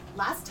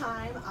Last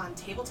time on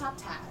Tabletop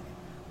Tag,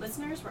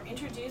 listeners were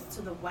introduced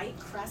to the White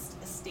Crest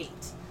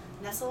Estate,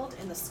 nestled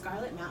in the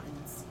Scarlet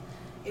Mountains.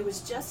 It was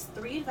just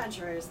 3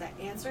 adventurers that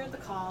answered the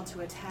call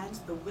to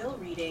attend the will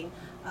reading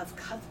of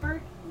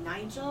Cuthbert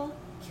Nigel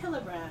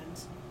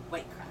Killibrand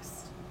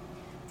Whitecrest.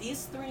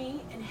 These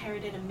 3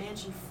 inherited a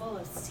mansion full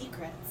of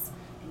secrets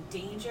and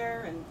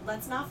danger, and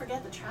let's not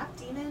forget the trapped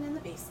demon in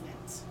the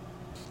basement.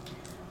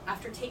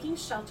 After taking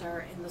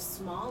shelter in the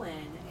small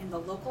inn in the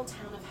local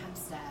town of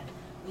Hempstead,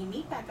 we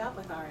meet back up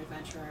with our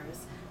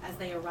adventurers as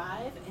they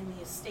arrive in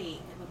the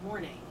estate in the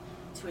morning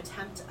to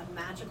attempt a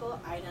magical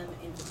item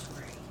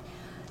inventory.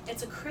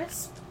 It's a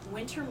crisp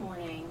winter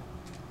morning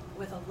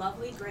with a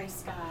lovely gray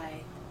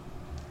sky.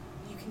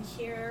 You can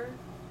hear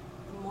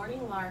the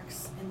morning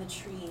larks in the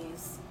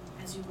trees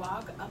as you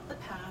walk up the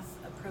path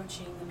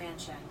approaching the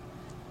mansion.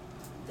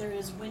 There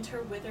is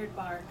winter withered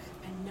bark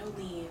and no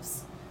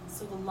leaves,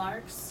 so the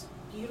larks,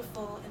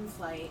 beautiful in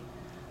flight,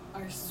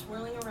 are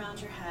swirling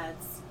around your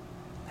heads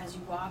as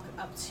you walk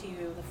up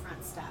to the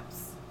front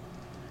steps.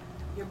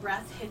 Your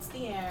breath hits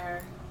the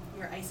air,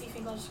 your icy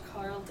fingers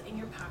curled in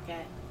your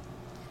pocket,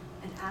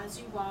 and as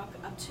you walk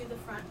up to the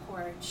front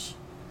porch,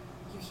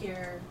 you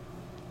hear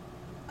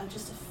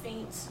just a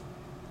faint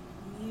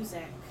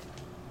music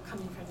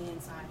coming from the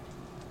inside.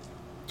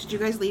 Did you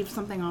guys leave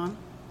something on?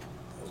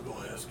 I was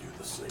going to ask you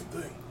the same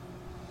thing.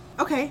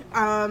 Okay,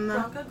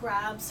 Bronca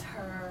grabs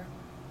her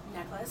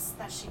necklace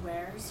that she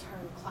wears, her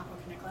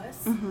clockwork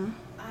necklace. Mm-hmm.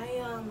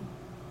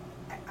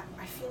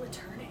 I feel it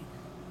turning.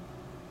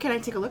 Can I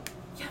take a look?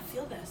 Yeah,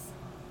 feel this.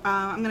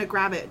 I'm gonna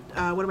grab it.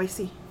 What do I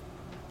see?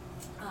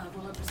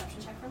 Roll a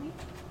perception check for me.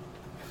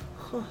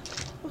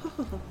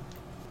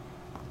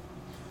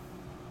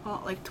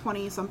 Well, like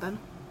 20 something.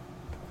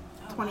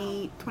 Oh,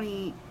 20, wow.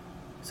 20.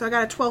 So I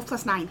got a 12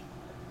 plus 9.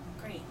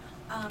 Great.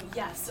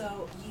 Yeah,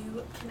 so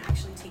you can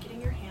actually take it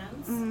in your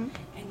hands, Mm-hmm.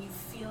 and you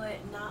feel it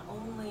not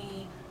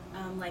only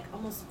like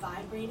almost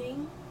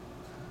vibrating,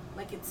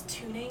 like it's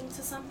tuning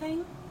to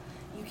something.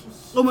 You can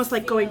Almost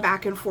like going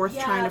back and forth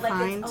trying to like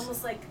find. It's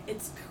almost like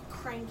it's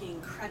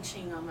cranking,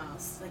 crunching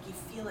almost. Like you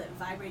feel it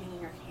vibrating in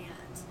your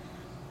hand.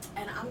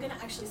 And I'm going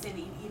to actually say that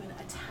you even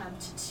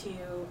attempt to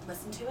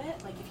listen to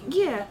it. Like if you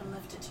pick it up and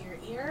lift it to your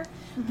ear,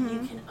 Mm-hmm. you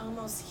can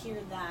almost hear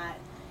that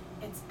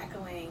it's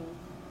echoing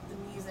the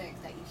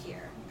music that you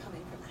hear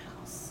coming from the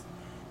house.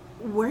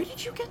 Where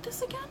did you get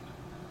this again?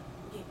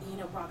 You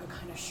know, Braga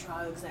kind of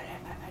shrugs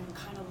and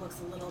kind of looks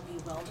a little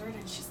bewildered,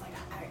 and she's like,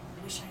 I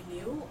wish I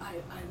knew. I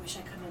wish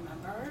I could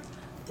remember.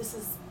 This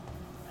is,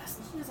 as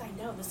long as I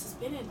know, this has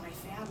been in my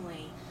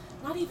family.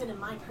 Not even in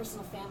my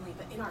personal family,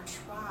 but in our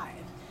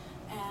tribe.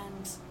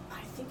 And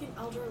I think an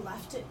elder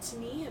left it to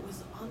me. It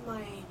was on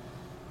my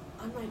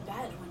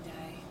bed one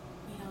day.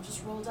 You know,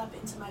 just rolled up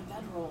into my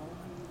bedroll,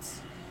 and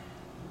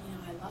you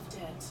know, I loved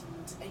it.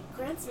 And it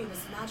grants me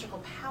this magical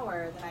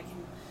power that I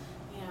can,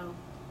 you know,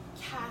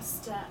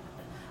 cast a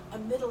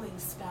middling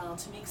spell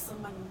to make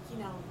someone, you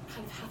know,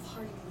 kind of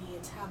half-heartedly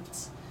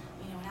attempt,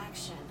 you know, an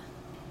action.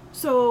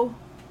 So,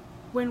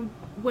 when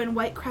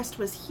Whitecrest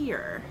was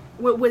here,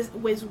 was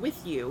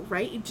with you,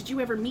 right? Did you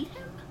ever meet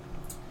him?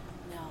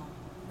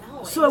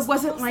 No. So it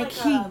wasn't like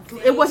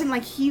it wasn't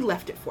like he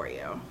left it for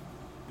you.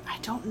 I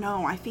don't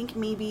know. I think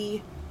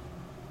maybe,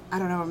 I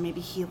don't know,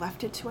 maybe he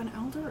left it to an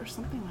elder or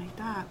something like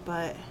that.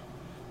 But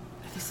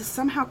this is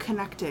somehow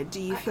connected. Do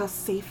you feel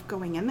safe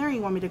going in there, or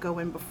you want me to go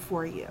in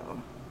before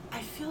you? I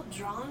feel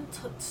drawn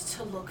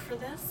to look for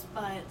this,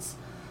 but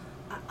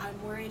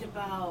I'm worried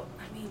about,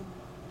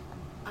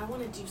 I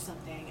want to do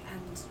something,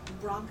 and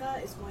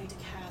Bronca is going to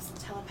cast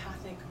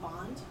telepathic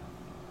bond.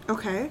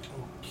 Okay.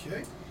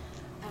 Okay.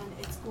 And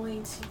it's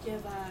going to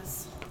give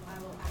us,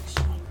 I will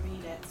actually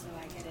read it so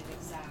I get it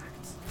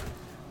exact.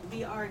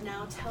 We are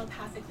now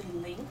telepathically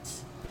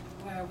linked,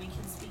 where we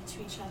can speak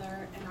to each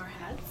other in our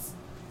heads.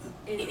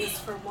 It is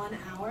for 1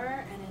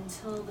 hour, and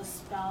until the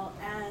spell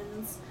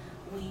ends,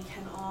 we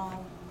can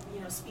all, you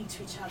know, speak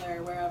to each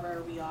other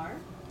wherever we are.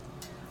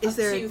 Is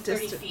there to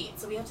 30 feet.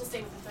 So we have to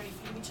stay within 30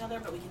 feet of each other,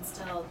 but we can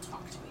still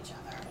talk to each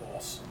other.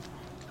 Awesome.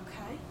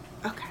 Okay?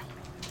 Okay.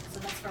 So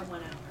that's for 1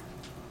 hour.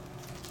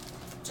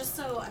 Just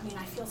so,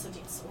 I feel so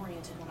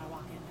disoriented when I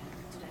walk in there.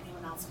 Did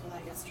anyone else feel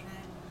that yesterday?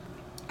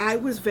 I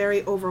was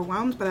very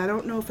overwhelmed, but I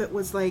don't know if it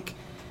was like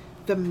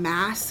the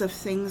mass of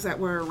things that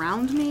were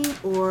around me,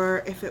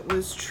 or if it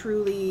was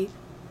truly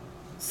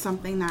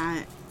something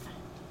that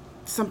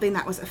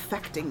was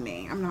affecting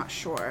me. I'm not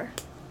sure.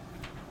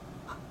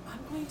 I'm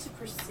going to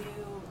pursue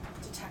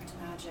detect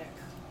magic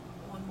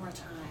one more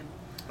time.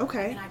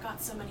 Okay. And I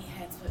got so many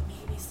hits, but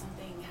maybe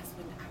something has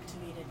been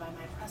activated by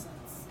my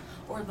presence.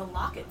 Or the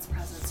locket's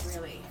presence,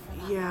 really, for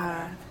that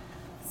matter.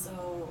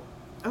 So...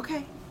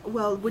 Okay.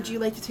 Well, would you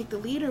like to take the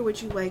lead, or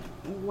would you like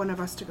one of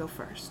us to go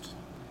first?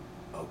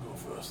 I'll go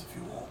first if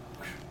you want.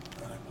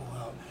 And I pull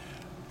out,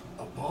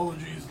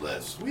 apologies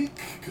last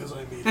week, because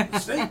I made a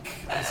mistake.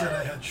 I said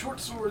I had short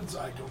swords.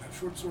 I don't have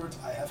short swords.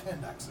 I have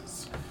hand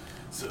axes.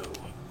 So,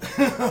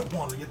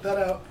 want to get that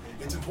out.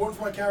 It's important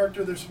for my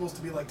character. They're supposed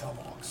to be like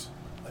tomahawks.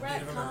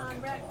 Native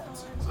American.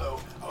 retcon. So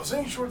I was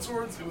saying short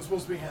swords. It was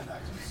supposed to be hand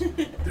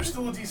axes. There's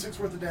still a d6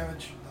 worth of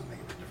damage. Doesn't make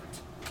a big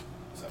difference.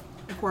 So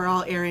If we're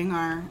all airing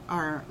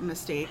our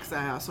mistakes,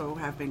 I also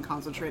have been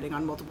concentrating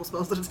on multiple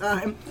spells at a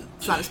time.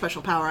 It's not a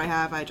special power I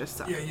have. I just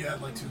suck. yeah, you had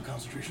like 2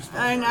 concentration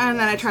spells. And then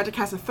I tried to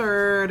cast a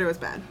third. It was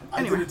bad. I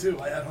Anyway. did it too.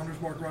 I had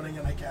Hunter's Mark running,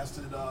 and I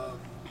casted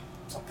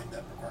something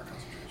that required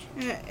concentration.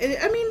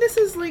 Yeah, I mean, this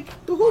is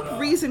like the whole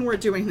reason we're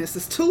doing this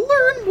is to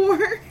learn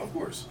more. Of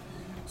course.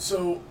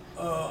 So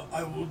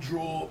I will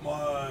draw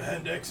my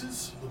hand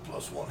X's, the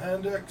 +1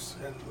 hand X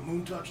and the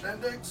moon touched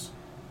hand X,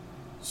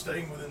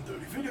 staying within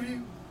 30 feet of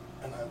you,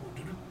 and I will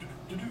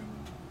do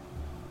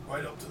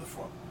right up to the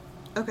front.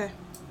 Okay.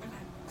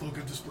 Okay. Cloak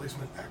of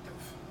Displacement active.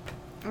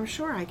 I'm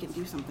sure I can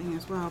do something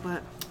as well,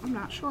 but I'm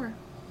not sure.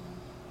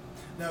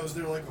 Now, is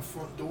there like a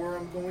front door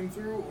I'm going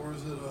through, or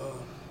is it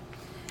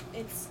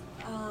It's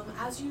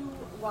as you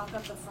walk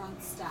up the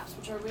front steps,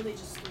 which are really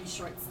just 3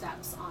 short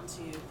steps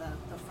onto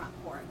the front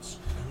porch.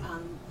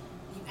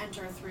 You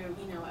enter through,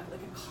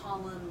 like a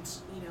columned,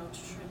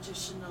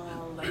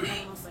 traditional, like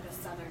almost like a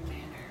Southern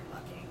manor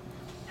looking.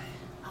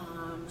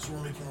 so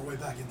we're making our way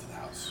back into the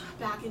house?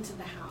 Back into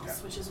the house,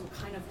 Okay. which is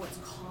kind of what's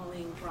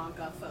calling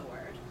Bronca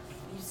forward.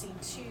 You see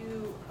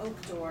 2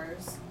 oak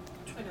doors,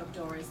 twin oak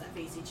doors that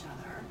face each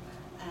other,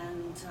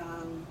 and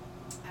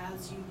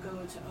as you go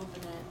to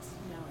open it,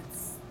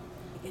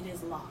 it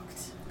is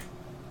locked.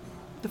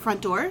 The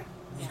front door?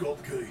 Who's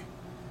got the key?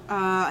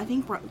 I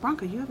think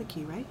Bronca, you have a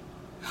key, right?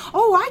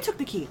 Oh, I took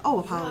the key. Oh,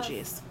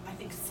 apologies. You have, I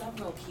think,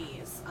 several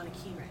keys on a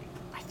key ring.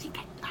 I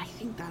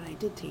think that I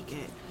did take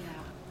it. Yeah.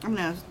 I'm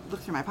gonna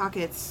look through my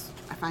pockets.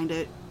 I find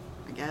it,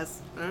 I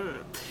guess.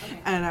 Okay.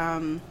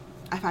 And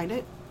I find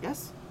it.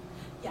 Yes.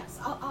 Yes,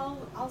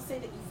 I'll say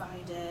that you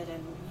find it,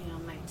 and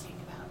it might take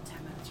about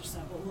 10 minutes or so,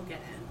 but we'll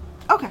get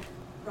in. Okay.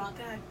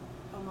 Bronca,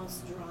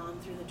 almost drawn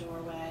through the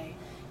doorway,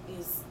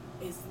 is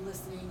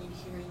listening and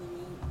hearing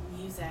the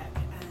music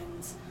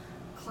and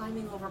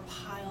climbing over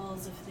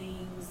piles of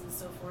things and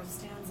so forth,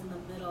 stands in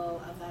the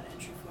middle of that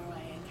entry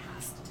doorway and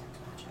casts Detect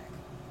Magic.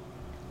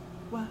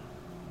 What?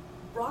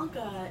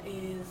 Bronca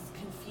is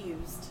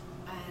confused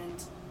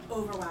and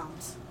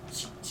overwhelmed.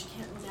 She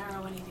can't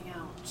narrow anything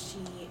out.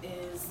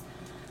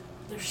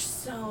 There's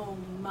so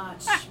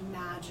much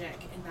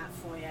magic in that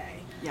foyer.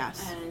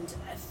 Yes. And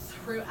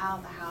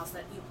throughout the house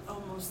that you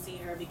almost see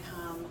her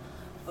become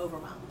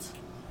overwhelmed.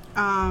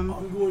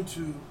 I'm going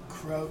to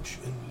crouch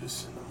and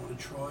listen. I'm going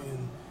to try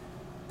and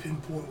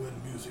pinpoint where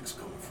the music's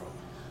coming from.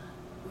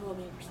 Roll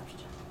me a perception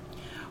check.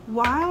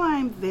 While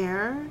I'm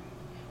there,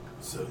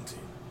 17.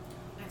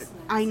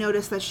 Excellent. I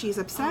notice that she's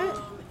upset.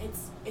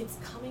 It's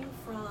coming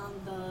from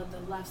the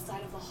left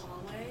side of the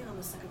hallway on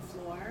the 2nd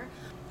floor.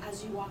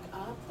 As you walk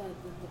up,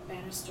 the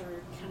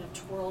banister kind of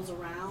twirls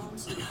around.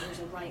 There's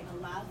a right and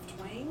a left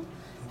wing,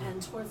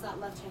 and towards that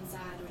left-hand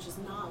side, which is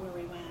not where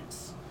we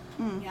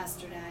went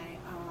yesterday,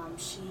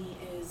 she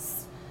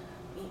is,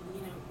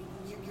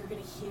 you're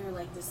going to hear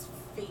like this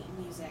faint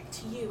music,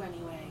 to you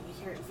anyway. You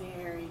hear it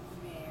very,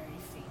 very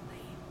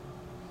faintly.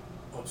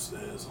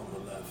 Upstairs on the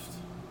left.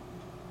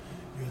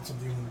 You had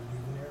something you wanted to do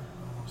in here?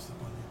 I don't want to step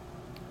on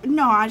you.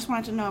 No, I just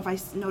wanted to know if I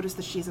noticed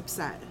that she's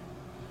upset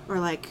or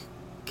like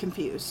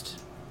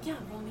confused. Yeah,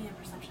 roll me a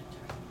perception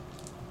check.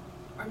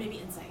 Or maybe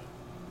insight.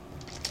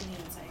 Give me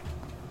an insight.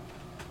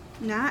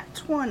 Nat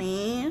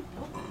 20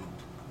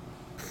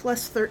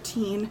 plus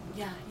 13.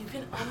 Yeah, you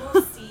can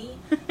almost see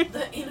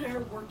the inner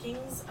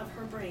workings of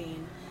her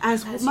brain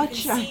As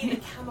much you can see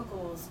the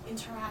chemicals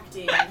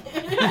interacting.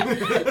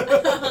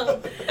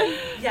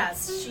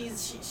 Yes, she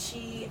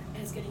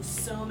is getting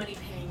so many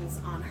pings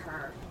on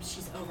her.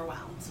 She's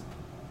overwhelmed.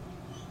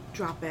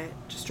 Drop it.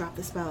 Just drop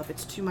the spell if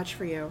it's too much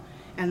for you.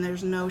 And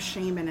there's no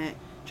shame in it.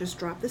 Just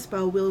drop the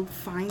spell. We'll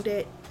find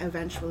it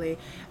eventually.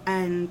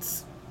 And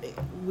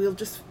we'll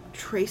just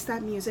trace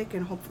that music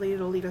and hopefully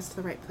it'll lead us to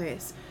the right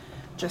place.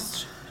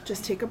 Just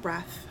take a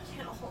breath. I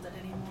can't hold it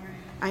anymore.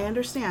 I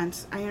understand.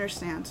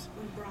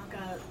 When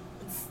Bronca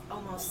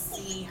almost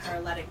see her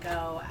let it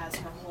go as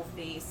her whole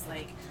face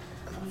like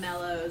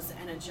mellows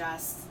and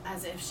adjusts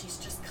as if she's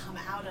just come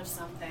out of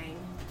something,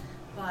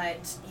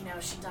 but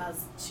she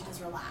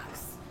does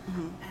relax.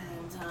 Mm-hmm.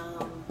 And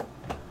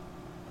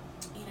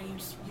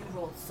you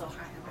rolled so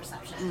high in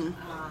perception.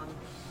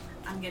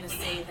 I'm gonna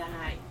say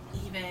that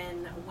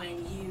even when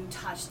you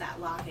touch that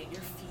locket,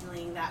 you're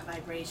feeling that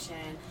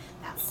vibration,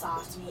 that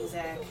soft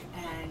music,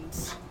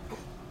 and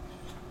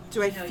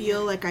do I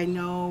feel like I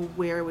know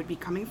where it would be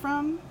coming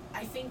from?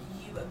 I think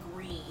you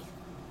agree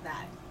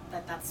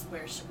that's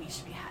where we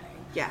should be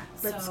heading. Yeah,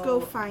 let's go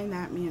find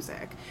that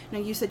music. Now,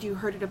 you said you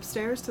heard it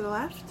upstairs to the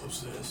left?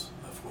 Upstairs,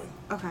 left wing.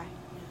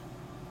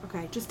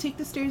 Okay, just take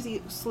the stairs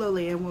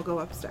slowly and we'll go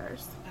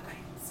upstairs. Okay,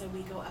 so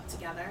we go up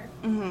together.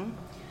 Mm-hmm.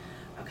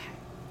 Okay,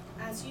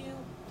 as you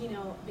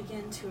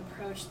begin to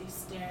approach these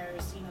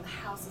stairs, the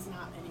house is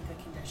not in good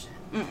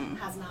condition,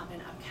 has not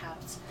been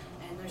upkept,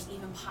 and there's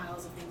even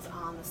piles of things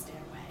on the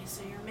stairway.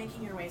 So you're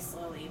making your way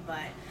slowly, but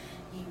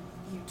you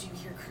do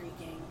hear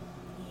creaking.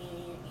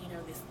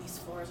 these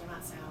floors are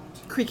not sound.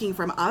 Creaking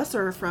from us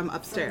or from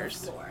upstairs?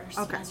 From the floors.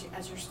 Okay.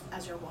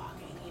 As you're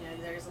walking, you know,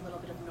 there's a little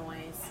bit of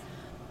noise.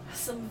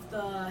 Some of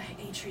the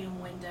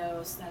atrium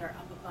windows that are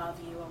up above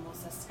you,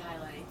 almost as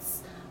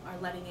skylights, are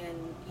letting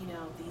in, you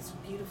know, these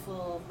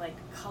beautiful, like,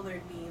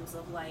 colored beams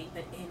of light,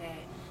 but in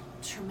it,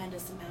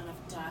 tremendous amount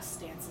of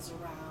dust dances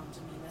around.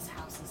 I mean, this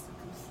house is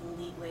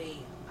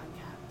completely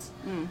unkept.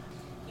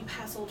 You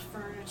pass old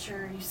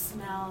furniture, you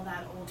smell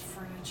that old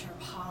furniture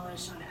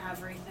polish on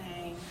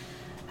everything,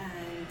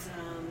 and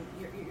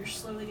you're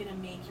slowly going to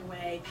make your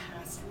way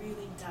past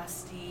really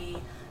dusty,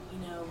 you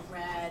know,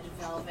 red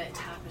velvet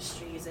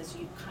tapestries as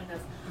you kind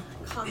of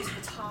come to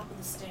the top of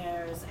the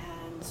stairs,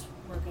 and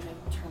we're going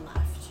to turn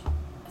left.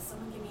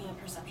 Someone give me a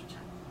perception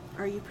check.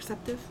 Are you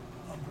perceptive?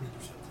 I'm pretty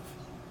perceptive.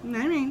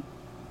 I mean,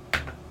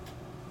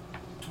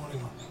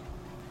 21.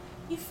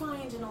 You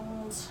find an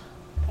old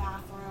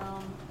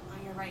bathroom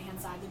on your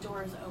right-hand side. The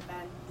door is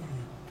open.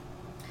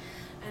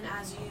 And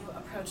as you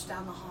approach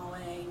down the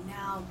hallway,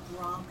 now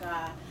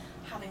Bronca,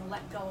 having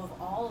let go of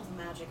all of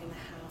the magic in the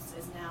house,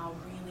 is now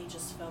really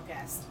just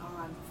focused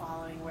on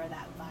following where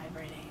that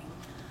vibrating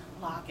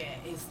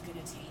locket is going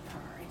to take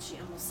her. And she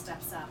almost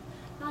steps up,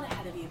 not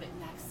ahead of you, but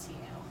next to you.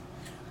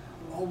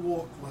 I'll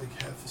walk like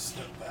half a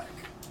step back.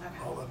 Okay.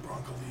 I'll let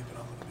Bronca leave, and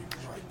I'm going to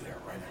be right there,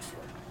 right next to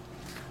her.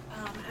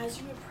 As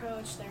you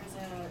approach, there's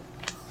a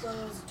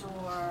closed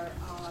door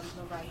on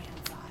the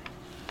right-hand side.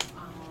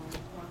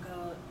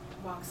 Bronca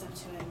walks up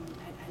to it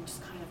and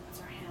just kind of puts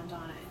her hand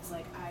on it. It's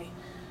like,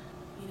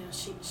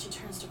 she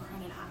turns to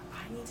Cronin.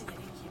 I need to get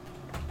in here.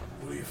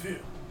 What do you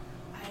feel?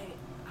 I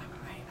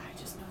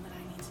just know that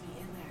I need to be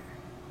in there.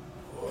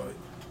 What?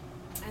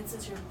 And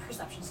since your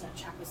perception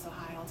check was so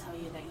high, I'll tell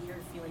you that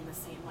you're feeling the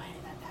same way,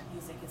 that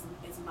music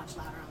is much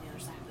louder on the other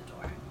side of the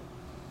door.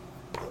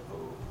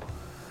 Uh-oh.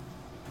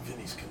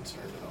 Vinny's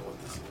concerned about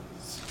what this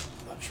is.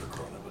 Not sure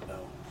Cronin would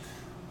know.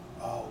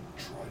 I'll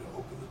try to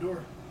open the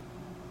door.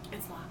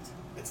 It's locked.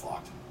 It's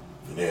locked.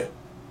 Vinny,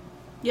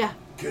 yeah.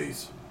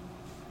 keys.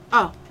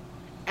 Oh,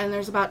 and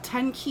there's about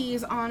 10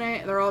 keys on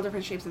it. They're all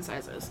different shapes and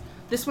sizes.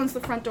 This one's the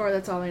front door.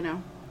 That's all I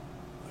know.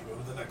 I go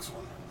to the next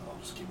one. I'll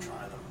just keep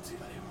trying them and see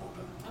if any of them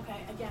open.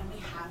 Okay, again, we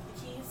have the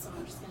keys, so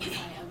I'm just going to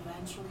say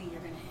eventually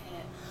you're going to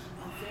hit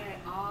a very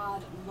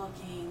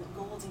odd-looking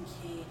golden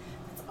key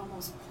that's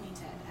almost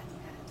pointed at the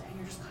end, and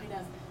you're just kind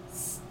of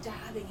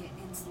stabbing it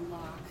into the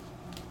lock.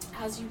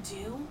 As you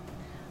do,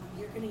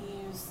 you're going to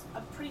use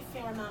a pretty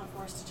fair amount of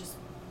force to just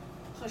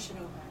push it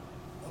open.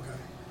 Okay.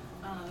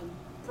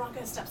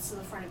 Bronca steps to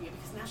the front of you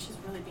because now she's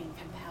really being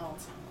compelled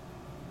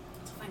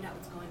to find out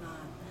what's going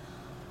on.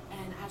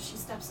 And as she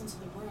steps into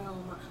the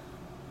room,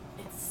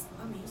 it's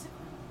a music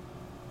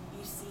room.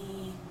 You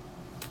see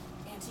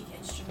antique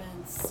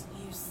instruments,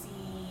 you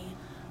see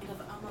kind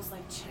of almost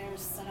like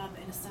chairs set up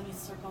in a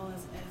semicircle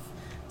as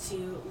if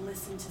to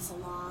listen to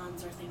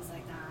salons or things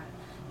like that.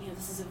 You know,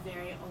 this is a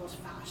very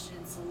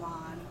old-fashioned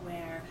salon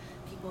where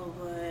people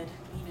would,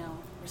 you know,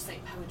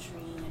 recite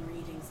poetry and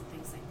readings and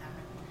things like that.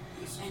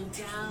 And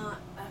down,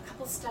 a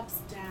couple steps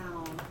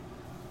down,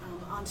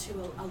 onto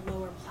a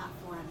lower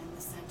platform in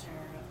the center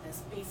of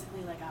this,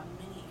 basically like a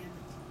mini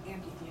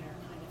amphitheater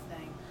kind of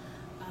thing,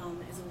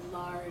 is a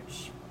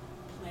large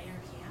player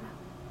piano.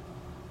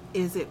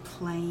 Is it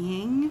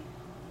playing?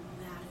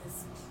 That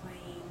is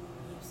playing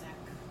music.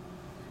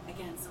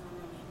 Again, someone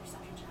roll me a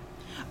perception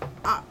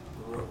check.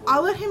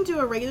 I'll let him do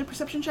a regular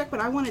perception check,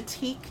 but I want to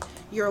take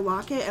your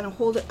locket and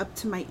hold it up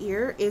to my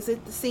ear. Is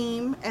it the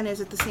same? And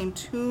is it the same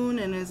tune?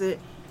 And is it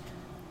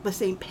the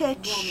same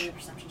pitch? Roll me a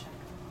perception check.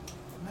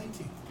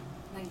 19.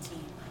 19.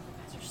 You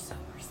guys are so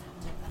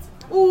perceptive. That's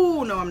incredible.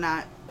 Ooh, no, I'm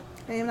not.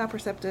 I am not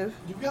perceptive.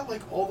 You've got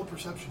like all the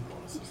perception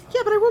bonuses.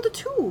 Yeah, but I rolled a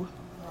 2.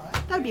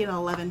 Alright. That'd be an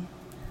 11.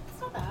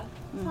 It's not bad.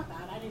 It's not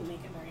bad. I didn't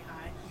make it very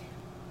high.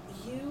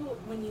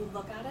 When you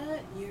look at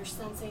it, you're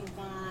sensing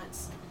that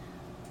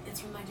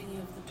it's reminding you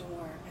of the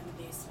door in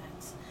the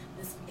basement.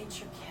 This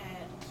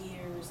intricate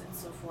gears and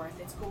so forth.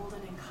 It's golden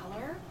in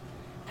color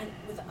and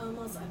with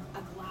almost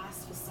a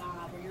glass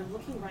facade where you're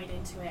looking right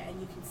into it and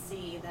you can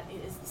see that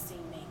it is the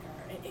same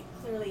maker. It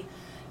clearly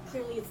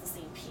it's the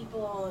same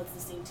people, it's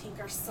the same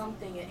tinker,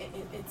 something.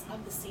 It's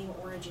of the same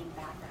origin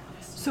background.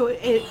 So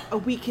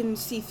we can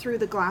see through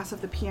the glass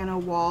of the piano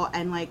wall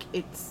and like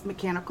it's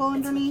mechanical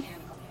underneath? It's mechanical.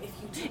 If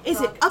you took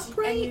Is it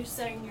upright? And you're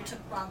saying you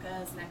took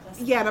Bronca's necklace?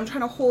 Yeah, and I'm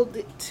trying to hold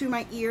it to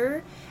my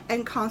ear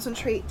and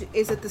concentrate.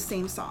 Is it the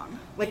same song?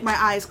 Like my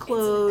eyes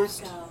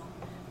closed? It's an echo.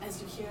 As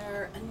you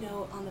hear a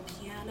note on the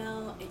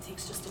piano, it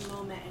takes just a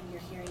moment and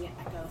you're hearing it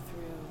echo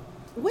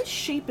through. What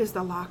shape is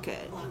the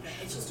locket?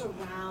 It's just a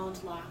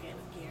round locket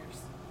with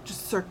gears.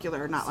 Just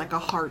circular, not like a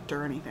heart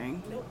or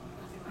anything. Nope,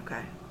 nothing like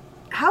Okay.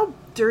 How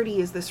dirty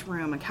is this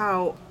room? Like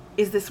how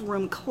is this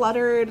room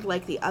cluttered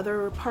like the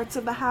other parts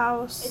of the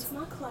house? It's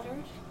not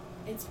cluttered.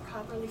 It's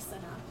properly set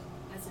up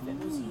as if it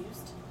was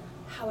used.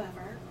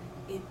 However,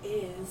 it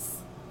is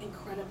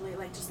incredibly,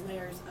 like just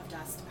layers of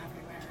dust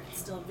everywhere. It's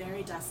still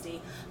very dusty.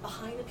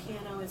 Behind the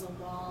piano is a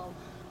wall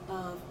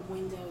of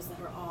windows that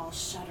are all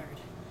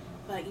shuttered.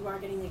 But you are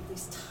getting like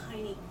these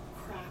tiny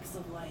cracks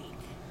of light.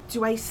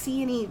 Do I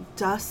see any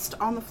dust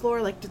on the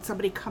floor? Like, did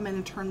somebody come in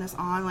and turn this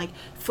on? Like,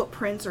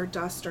 footprints or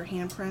dust or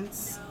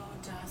handprints? No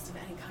dust of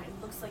any kind.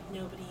 It looks like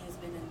nobody has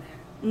been in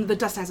there. The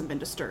dust hasn't been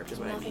disturbed, is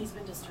what I mean. Nothing's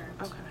been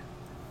disturbed. Okay.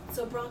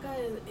 So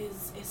Bronca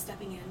is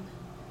stepping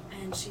in,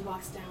 and she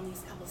walks down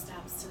these couple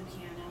steps to the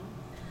piano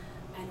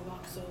and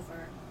walks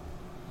over.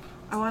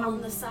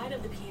 On the side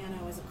of the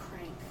piano is a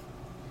crank,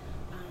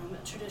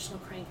 a traditional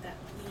crank that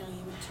you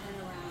would turn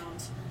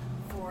around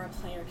for a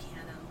player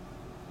piano.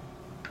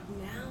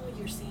 Now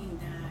you're seeing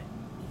that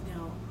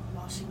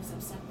while she was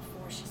upset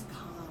before, she's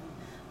calm,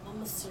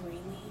 almost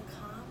serenely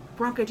calm.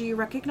 Bronca, do you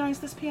recognize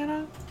this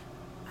piano?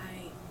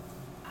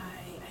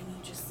 And you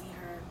just see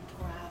her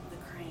grab the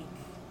crank.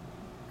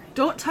 Right?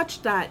 Don't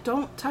touch that.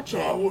 Don't touch it.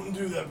 No, I wouldn't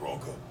do that,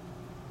 Bronca.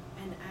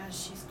 And as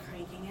she's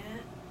cranking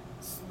it,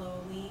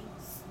 slowly,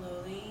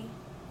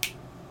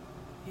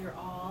 you're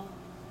all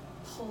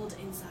pulled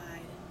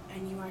inside,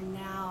 and you are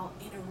now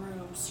in a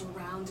room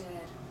surrounded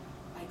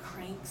by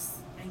cranks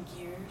and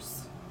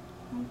gears.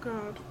 Oh,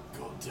 God.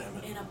 God damn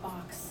it. In a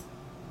box.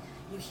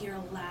 You hear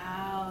a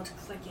loud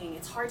clicking.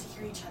 It's hard to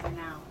hear each other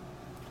now.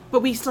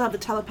 But we still have the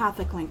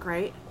telepathic link,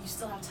 right? You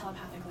still have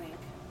telepathic link.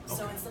 Okay.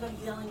 So instead of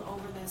yelling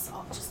over this,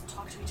 I'll just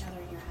talk to each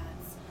other in your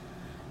heads.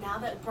 Now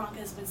that Bronca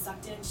has been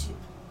sucked in,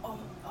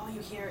 all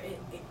you hear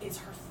is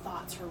her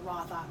thoughts, her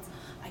raw thoughts.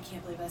 I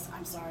can't believe this.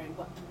 I'm sorry.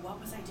 What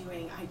was I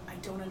doing? I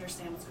don't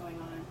understand what's going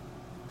on.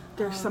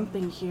 There's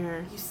something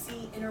here. You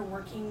see inner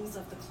workings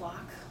of the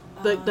clock.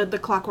 The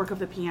clockwork of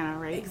the piano,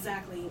 right?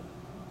 Exactly.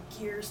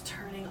 Gears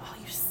turning. All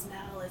you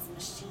smell is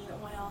machine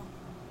oil.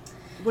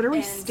 What are we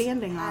And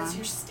standing on? As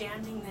you're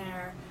standing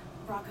there,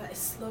 Bronca is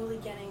slowly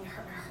getting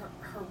her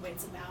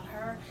wits about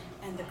her,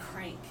 and the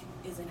crank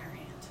is in her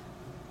hand.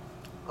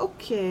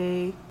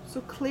 Okay,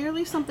 so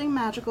clearly something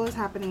magical is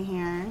happening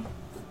here.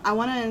 I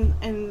want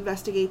to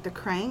investigate the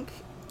crank.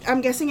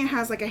 I'm guessing it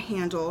has like a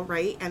handle,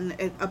 right? And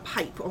a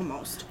pipe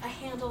almost. A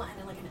handle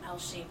and like an L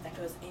shape that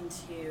goes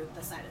into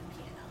the side of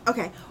the piano.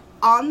 Okay,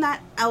 on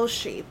that L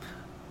shape,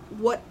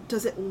 what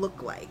does it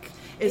look like?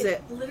 Is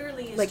it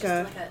literally is like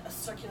just like a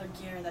circular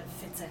gear that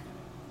fits in.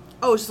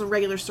 Oh, it's just a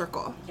regular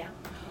circle. Yeah.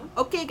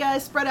 Okay,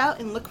 guys, spread out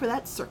and look for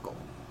that circle.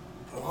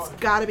 There's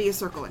got to be a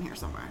circle in here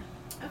somewhere.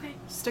 Okay.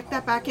 Stick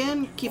that back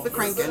in. Keep it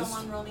cranking.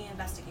 Someone roll me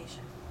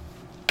investigation.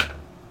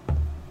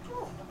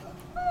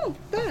 Oh,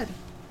 bad.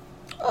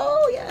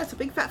 Oh, yeah, it's a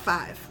big fat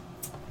 5.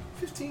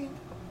 15.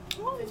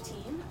 Oh.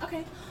 15.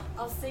 Okay.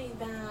 I'll say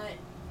that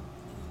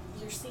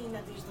you're seeing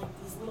that there's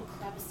like these little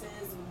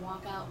crevices and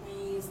walkout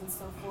ways and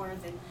so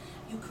forth, and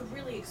you could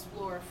really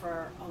explore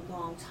for a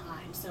long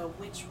time. So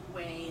which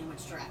way and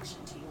which direction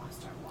do you want to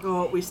start walking?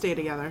 Oh, we stay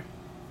together.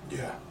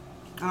 Yeah.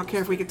 I don't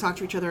care if we could talk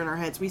to each other in our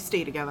heads. We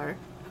stay together.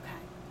 Okay.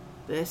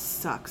 This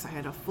sucks. I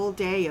had a full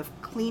day of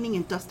cleaning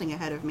and dusting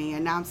ahead of me,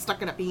 and now I'm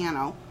stuck at a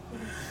piano.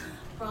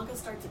 Bronca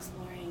starts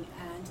exploring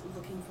and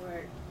looking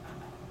for,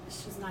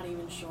 she's not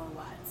even sure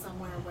what,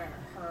 somewhere where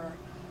her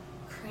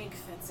crank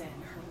fits in,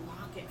 her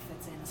locket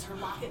fits in. Is her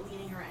locket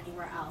leading her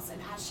anywhere else?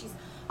 And as she's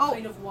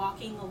kind of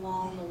walking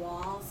along the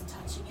walls,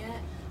 touching it,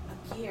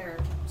 a gear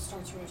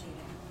starts rotating.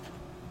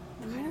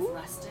 Kind of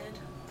rusted,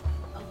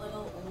 a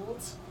little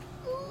old.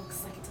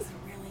 Looks like it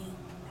doesn't really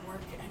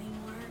work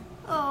anymore.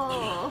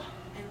 Oh.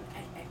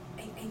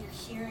 And you're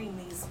hearing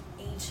these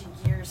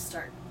ancient gears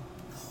start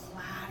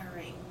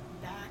clattering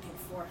back and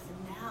forth.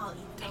 And now,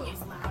 even though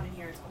it's loud in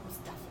here, it's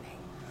almost deafening.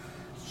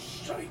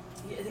 Shite.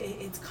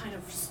 It's kind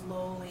of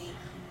slowly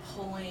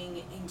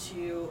pulling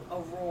into a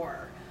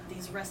roar.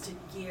 These rusted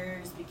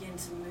gears begin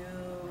to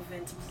move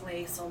into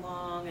place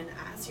along, and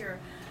as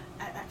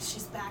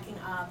she's backing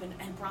up,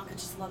 and Bronca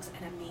just looks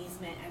in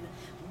amazement, and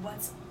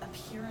what's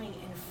appearing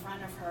in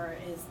front of her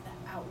is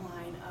the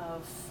outline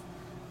of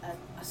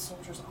a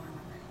soldier's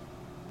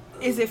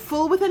armor. Is it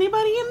full with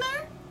anybody in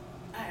there?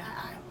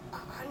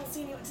 I don't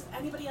see anyone. Does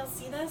anybody else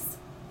see this?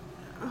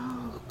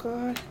 Oh,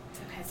 God.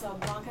 Okay, so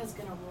Bronca's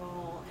gonna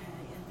roll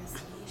an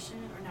investigation,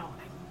 or no,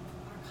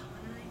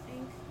 Arcana, I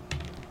think.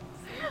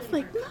 I have,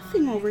 like,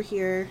 nothing over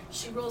here.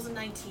 She rolls a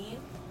 19,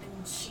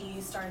 and she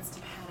starts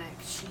to panic.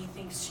 She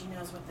thinks she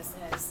knows what this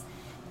is.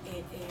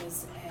 It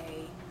is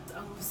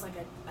almost like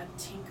a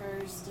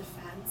Tinker's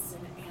Defense,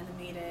 an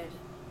animated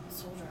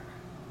soldier.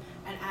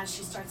 And as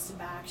she starts to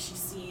back, she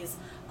sees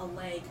a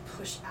leg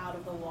push out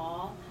of the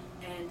wall,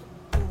 and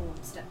boom,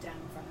 step down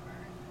in front of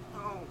her.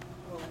 Oh.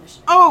 Roll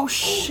initiative. Oh,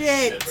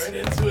 shit. Right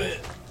into it.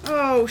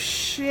 Oh,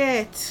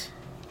 shit.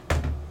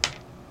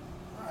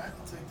 Alright,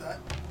 I'll take that.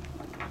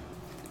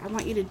 I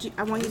want you to do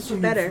This is a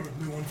better.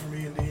 new one for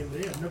me in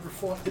D&D. I've never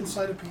fought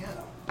inside a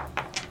piano.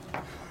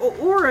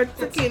 Or a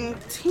freaking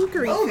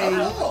tinkery No, thing.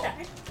 no.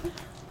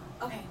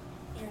 Okay,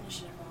 your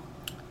initiative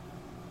roll.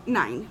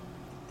 9.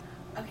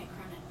 Okay,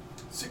 Cronin.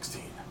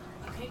 16.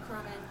 Okay,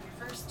 Cronin,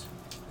 you're first.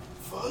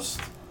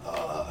 First,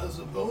 as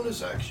a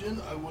bonus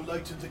action, I would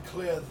like to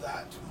declare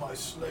that my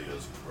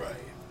Slayer's Prey.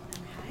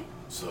 Okay.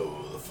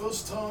 So, the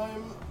first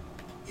time,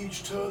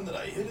 each turn that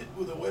I hit it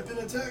with a weapon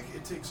attack,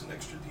 it takes an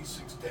extra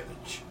d6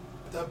 damage.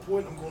 At that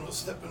point, I'm going to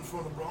step in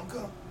front of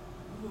Bronca,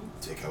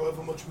 take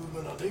however much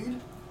movement I need,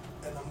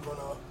 and I'm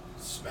gonna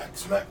smack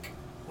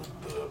with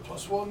the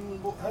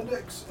 +1 hand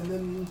axe, and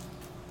then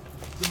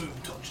the moon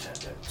touched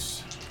hand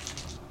axe.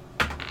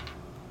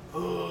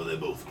 Oh, they're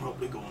both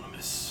probably going to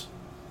miss.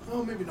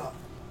 Oh, maybe not.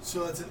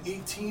 So that's an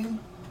 18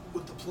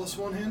 with the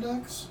 +1 hand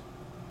axe.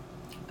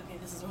 Okay,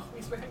 this is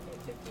always where I get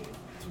confused.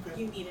 It's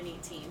okay. You need an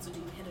 18, so do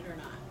you hit it or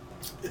not?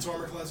 Its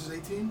armor class is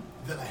 18,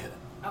 then I hit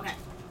it. Okay.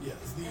 Yeah,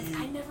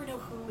 I never know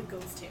who it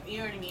goes to. You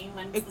know what I mean?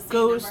 When it's It the same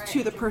goes number,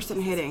 to the person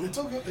hitting. It's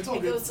all good. It's all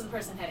It good. goes to the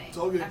person hitting. It's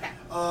all good.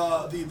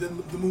 Okay.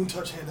 The moon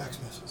touch hand axe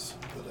misses,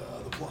 but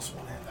the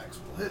 +1 hand axe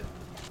will hit.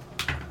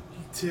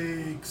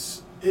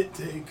 It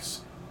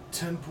takes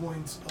 10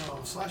 points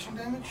of slashing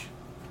damage,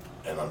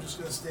 and I'm just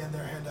gonna stand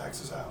there, hand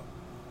axes out.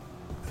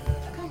 And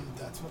Okay.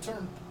 that's my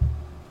turn.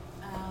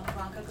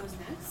 Bronca goes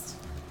next.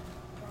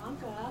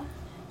 Bronca,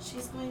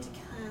 she's going to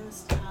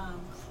cast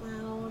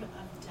Cloud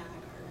of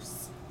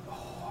Daggers.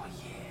 Oh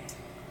yeah.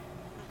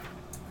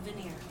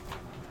 Veneer.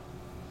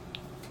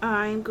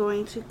 I'm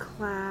going to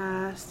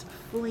cast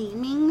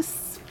Flaming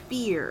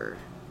Sphere.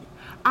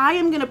 I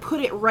am going to put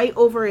it right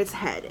over its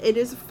head. It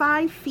is a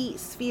 5 feet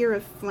sphere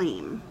of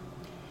flame.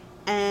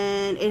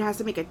 And it has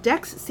to make a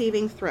dex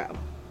saving throw.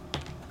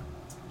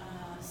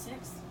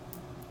 6.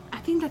 I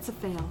think that's a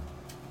fail.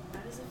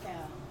 That is a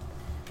fail.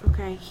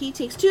 Okay, he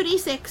takes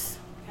 2d6.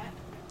 Okay.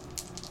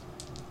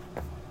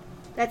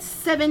 That's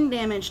 7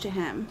 damage to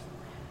him.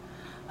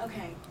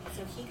 Okay,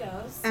 so he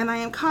goes. And I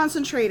am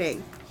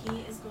concentrating.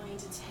 He is going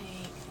to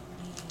take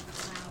the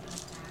Cloud of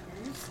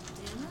Daggers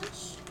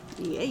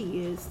damage. Yeah,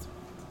 he is.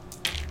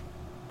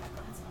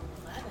 That's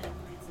 11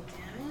 points of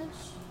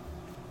damage.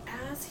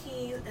 As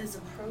he is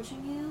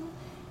approaching you,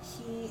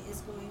 he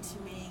is going to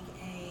make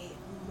a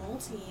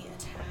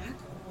multi-attack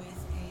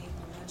with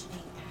a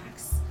bludgeoning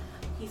axe.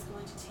 He's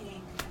going to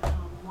take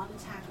 1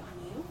 attack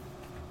on you.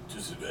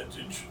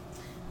 Disadvantage.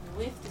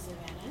 With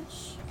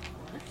disadvantage,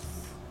 of course.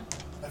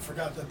 I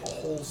forgot that the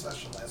whole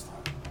session last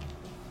time.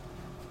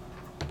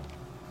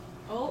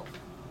 Oh,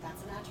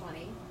 that's a nat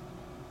 20.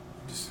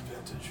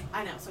 Disadvantage.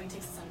 I know, so he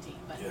takes a 17,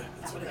 but Yeah, that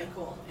it's would have okay. been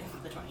cool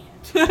if the 20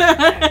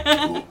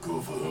 hit.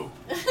 Cool for who?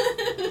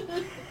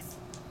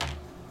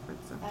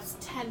 That's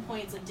 10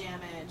 points of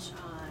damage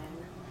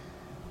on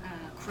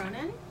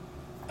Cronin.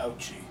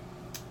 Ouchie.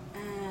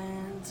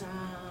 And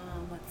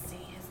let's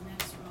see his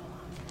next roll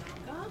on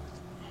Bronca.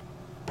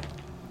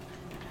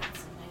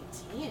 That's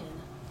a 19.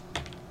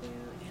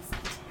 Is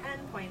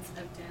 10 points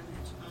of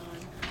damage on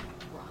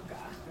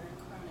Bronca.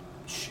 Cronin.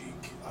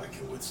 I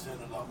can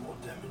withstand a lot more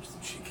damage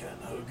than she can.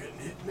 Her getting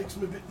hit makes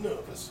me a bit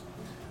nervous.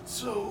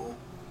 So,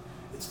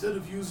 instead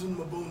of using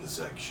my bonus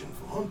action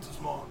for Hunter's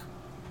Mark,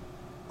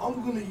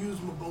 I'm going to use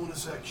my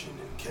bonus action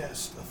and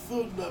cast a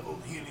 3rd level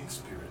healing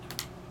spirit.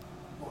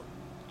 What?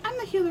 I'm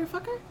the healer,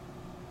 fucker.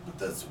 But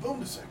that's a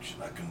bonus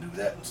action. I can do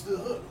that and still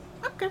hurt him.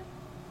 Okay.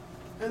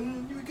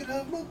 And you can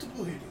have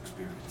multiple healing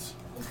spirits.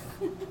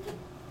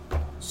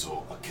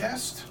 So, a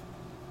cast,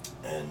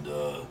 and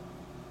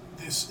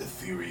this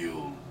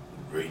ethereal,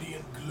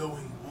 radiant,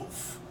 glowing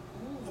wolf,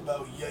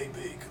 about yay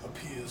big,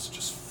 appears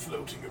just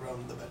floating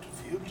around the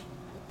battlefield.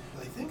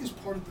 I think as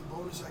part of the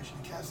bonus action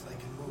to cast it, I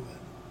can move it.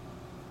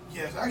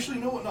 Yes, actually,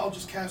 you know what? No, I'll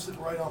just cast it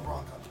right on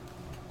Bronca.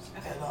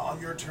 Okay. And on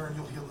your turn,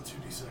 you'll heal the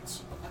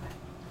 2d6. Okay.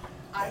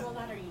 I roll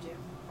that or you do?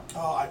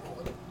 I roll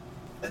it.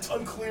 It's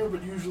unclear,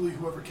 but usually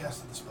whoever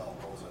casted the spell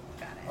rolls it.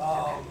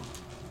 Got it.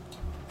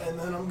 And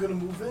then I'm gonna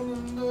move in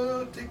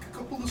and take a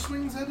couple of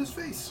swings at his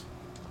face.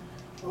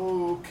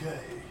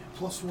 Okay,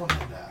 +1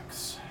 hand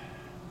axe.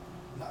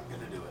 Not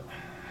gonna do it.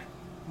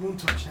 Moon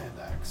touch hand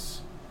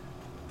axe.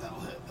 That'll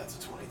hit. That's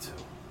a 22.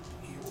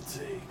 He will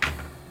take,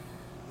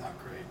 not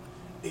great,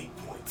 8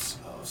 points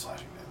of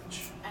slashing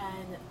damage.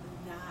 And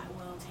that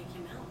will take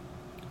him out.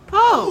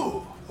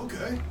 Oh!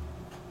 Okay.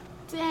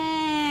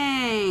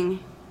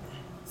 Dang.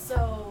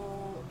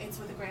 So it's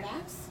with a great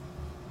axe?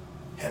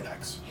 Hand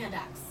axe. Hand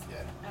axe.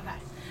 Yeah. Okay.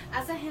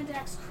 As the hand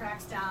axe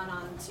cracks down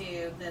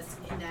onto this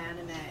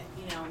inanimate,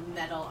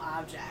 metal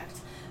object,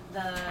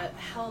 the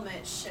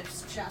helmet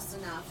shifts just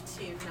enough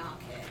to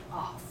knock it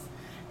off.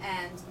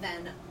 And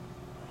then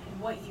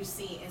what you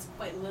see is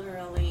quite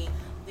literally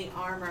the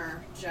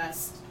armor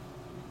just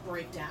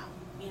break down.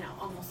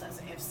 Almost as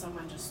if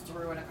someone just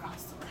threw it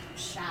across the room,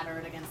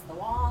 shattered against the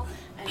wall,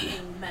 and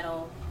in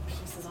metal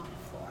pieces on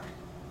the floor.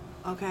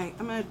 Okay,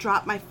 I'm gonna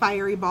drop my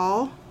fiery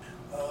ball.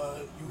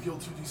 You heal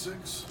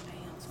 2d6,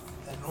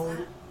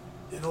 and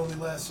it only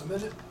lasts a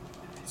minute.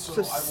 So,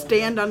 So I will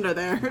stand under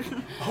there.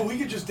 Oh, we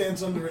could just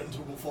dance under it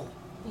until we're full.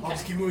 I'll Okay.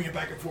 just keep moving it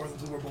back and forth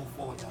until we're both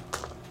full again.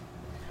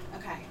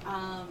 Okay,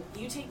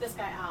 you take this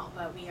guy out,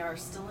 but we are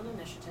still in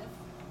initiative.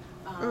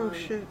 Oh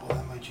shit. Oh,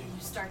 that might change.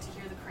 You start to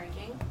hear the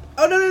cranking.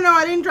 Oh no,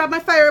 I didn't drop my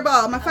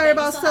fireball. My Okay,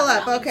 fireball's you still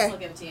have up. it. I'll Okay. still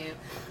give it to you.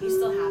 You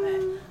still have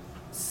it.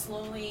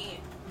 Slowly,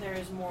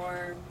 there's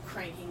more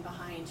cranking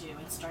behind you.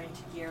 It's starting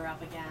to gear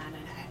up again,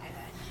 and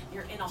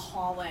you're in a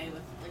hallway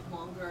with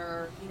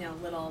longer,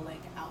 little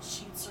out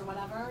chutes or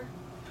whatever.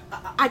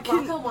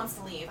 Bronco wants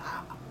to leave.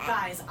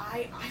 Guys,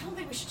 I don't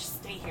think we should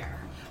just stay here.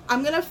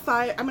 I'm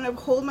gonna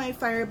hold my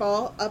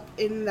fireball up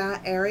in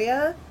that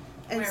area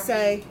and Where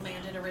say, we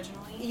landed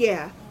originally?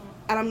 yeah.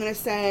 And I'm gonna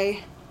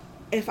say,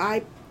 if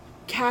I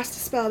cast a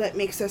spell that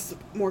makes us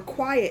more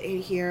quiet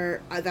in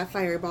here, that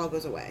fireball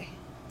goes away.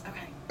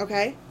 Okay.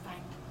 Okay? Fine.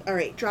 All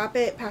right, drop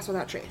it, pass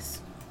without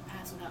trace.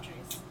 Pass without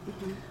trace.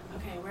 Mm-hmm.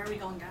 Okay, where are we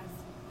going, guys?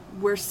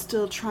 We're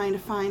still trying to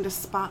find a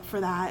spot for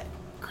that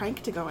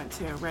crank to go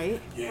into,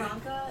 right? Yeah.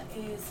 Bronca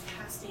is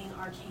casting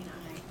Arcane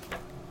Eye.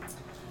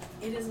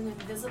 It is an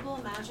invisible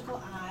magical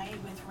eye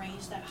with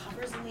range that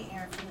hovers in the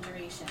air for the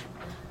duration.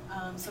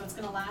 So it's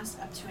going to last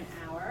up to an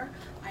hour.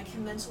 I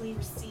can mentally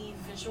receive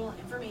visual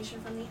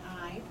information from the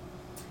eye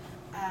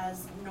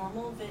as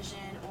normal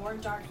vision or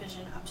dark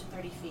vision up to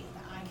 30 feet. The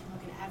eye can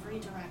look in every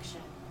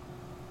direction.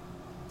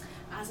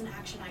 As an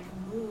action, I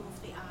can move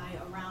the eye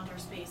around our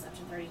space up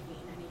to 30 feet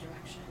in any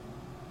direction.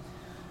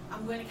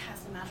 I'm going to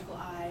cast the magical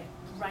eye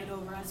right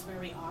over us where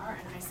we are,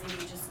 and I say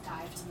we just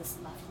dive to this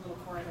left little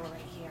corridor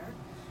right here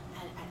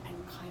and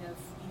kind of,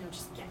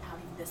 just get out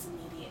of this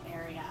immediate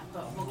area,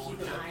 but we'll keep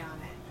an eye on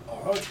it.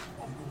 Alright,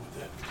 I'm good with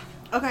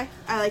that. Okay,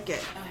 I like it.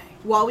 Okay.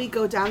 While we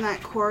go down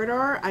that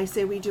corridor, I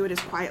say we do it as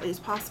quietly as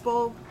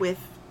possible with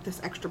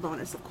this extra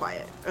bonus of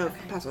Okay.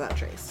 pass without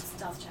trace.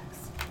 Stealth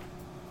checks.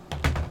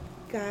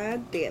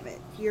 God damn it,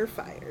 you're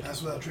fired.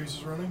 Pass without trace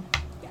is running?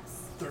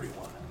 Yes. 31.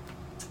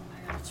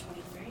 I got a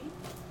 23.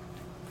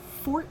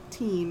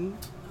 14. you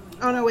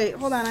Oh no, got wait,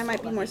 hold on, I so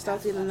might be more lucky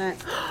stealthy than that.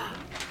 without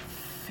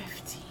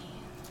 15.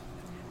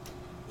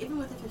 Even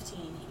with a 15,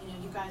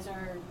 you guys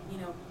are,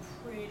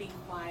 pretty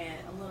quiet,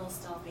 a little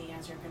stealthy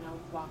as you're going to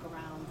walk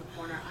around the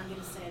corner. I'm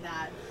going to say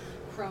that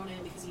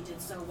Cronin, because he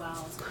did so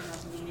well, is kind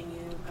of leading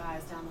you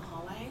guys down the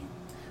hallway.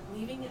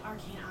 Leaving the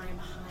Arcane Eye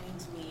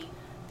behind me,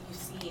 you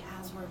see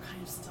as we're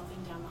kind of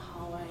stealthing down the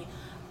hallway,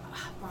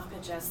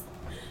 Bronca just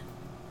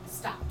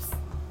stops.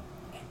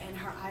 And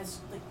her eyes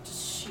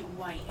just shoot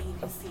white, and you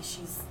can see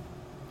she's,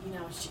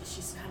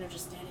 she's kind of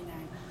just standing there.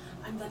 And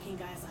I'm looking,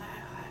 guys,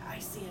 I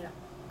see it.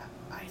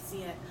 I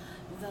see it.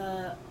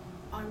 The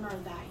armor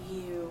that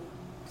you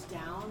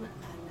down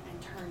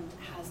and turned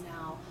has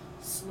now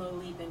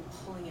slowly been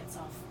pulling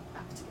itself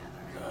back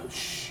together. Oh,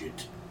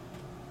 shit.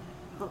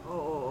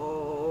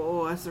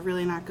 Oh, that's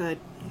really not good.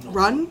 No.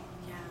 Run?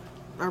 Yeah.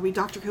 Are we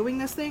Dr. Whoing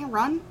this thing?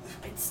 Run?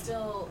 It's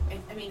still,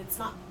 it's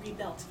not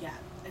rebuilt yet.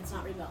 It's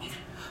not rebuilt.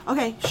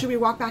 Okay, should we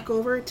walk back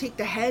over, take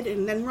the head,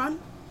 and then run?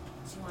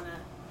 Do you want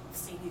to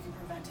see if you can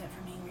prevent it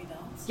from being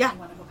rebuilt? Yeah. You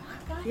want to go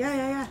back, guys?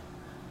 Yeah.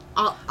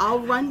 I'll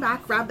run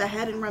back, grab the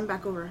head, and run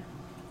back over.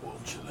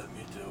 Won't you let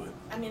me do it?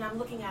 I'm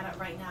looking at it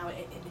right now.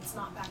 It's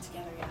not back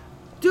together yet.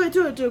 Do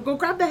it. Go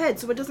grab the head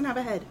so it doesn't have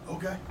a head.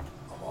 Okay.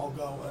 I'll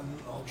go and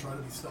I'll try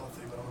to be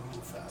stealthy, but I'm going to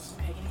move fast.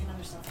 Okay, give me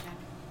another stealth check.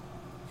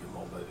 Come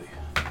on, baby.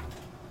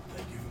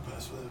 Thank you for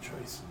pass without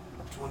trace.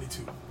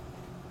 22.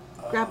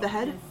 Grab the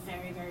head? You're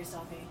very, very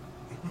stealthy.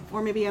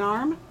 Or maybe an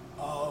arm?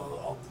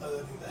 I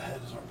think the head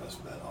is our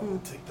best bet.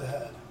 I'll take the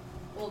head.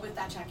 Well, with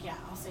that check, yeah,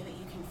 I'll say that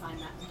you can find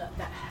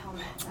that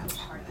helmet that was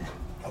part of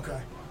it.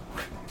 Okay.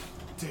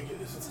 Take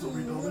it. Is it still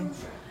rebuilding?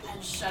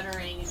 And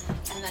shuddering,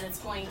 and then it's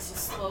going to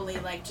slowly,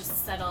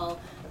 just settle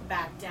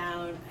back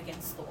down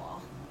against the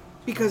wall.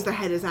 Because the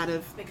head is out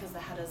of... Because the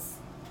head is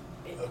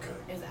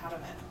out of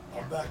it.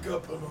 I'll Yeah. back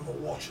up and I'm going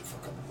to watch it for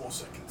a couple more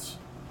seconds.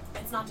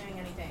 It's not doing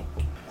anything.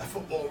 A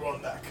football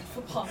run back.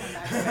 Football from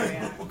back there,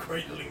 yeah. We're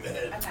cradling the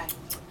head. Okay.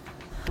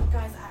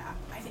 Guys,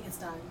 I think it's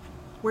done.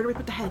 Where do we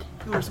put the head?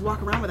 You want us to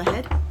walk around with a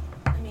head?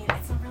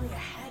 It's not really a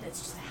head, it's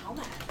just a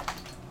helmet.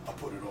 I'll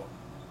put it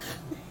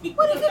on.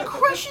 What if it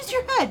crushes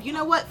your head? You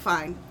know what?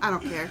 Fine. I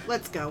don't care.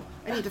 Let's go.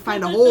 I need to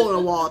find a hole in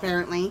the wall,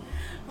 apparently.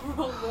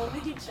 Roll me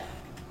a check.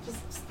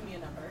 Just give me a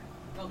number.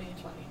 Roll me a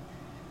 20.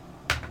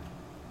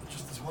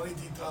 Just a 20,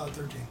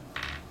 13.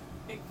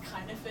 It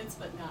kind of fits,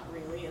 but not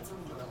really. It's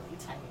really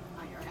tight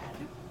on your head.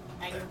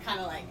 And you're kind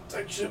of like...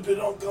 That should be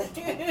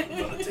uncomfortable. I'm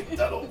going to take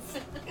that off.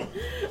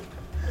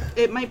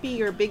 It might be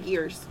your big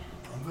ears.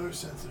 I'm very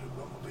sensitive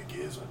about my big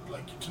ears. I'd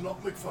like you to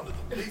not make fun of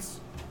them, please.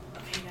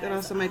 Okay, guys, That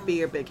also might be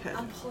your big head.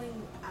 I'm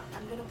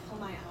going to pull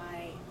my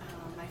eye,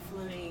 my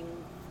floating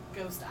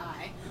ghost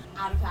eye,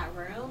 out of that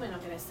room, and I'm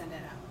going to send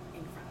it out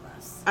in front of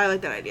us. I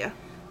like that idea.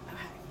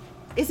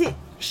 Okay. Is it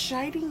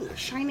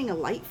shining a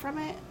light from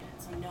it?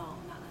 So no,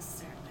 not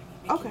necessarily.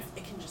 Okay.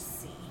 It can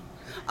just see.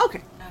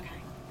 Okay.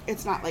 Okay.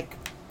 It's not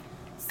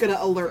gonna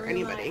alert Through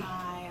anybody. My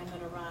eye, I'm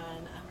gonna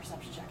run a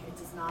perception check. It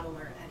does not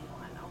alert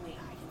anyone. Only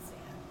I can see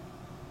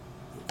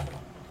it.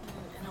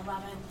 An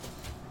 11.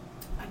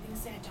 I'm gonna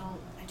say I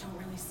don't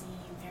really see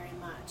very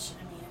much.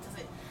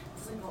 It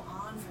doesn't go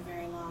on for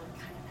very long. It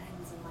kind of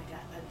ends in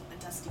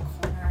a dusty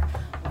corner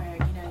where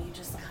you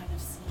just kind of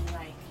see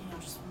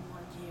just more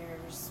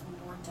gears,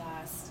 more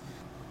dust.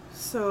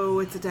 So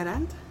it's a dead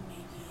end?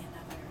 Maybe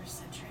another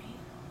century.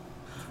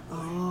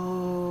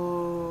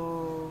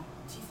 Oh.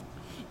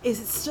 Is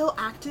it still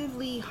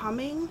actively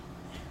humming?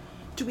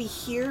 Do we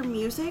hear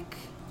music? Do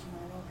you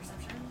want to roll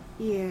perception?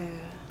 Yeah.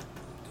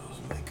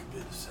 Doesn't make a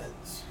bit of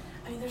sense.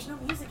 There's no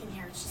music in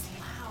here. It's just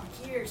loud.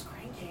 ears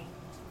cranking.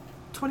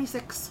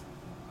 26.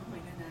 Oh my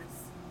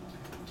goodness.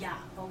 Yeah,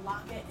 the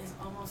locket is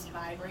almost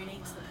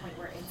vibrating to the point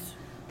where it's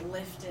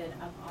lifted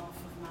up off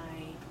of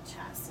my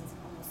chest. It's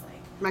almost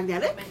like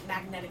Magnetic?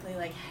 magnetically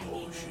like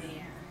hanging in the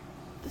air.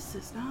 This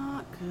is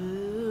not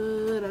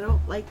good. I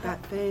don't like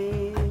that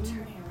thing. I'm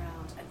turning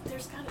around.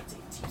 There's gotta. Do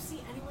you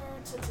see anywhere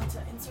to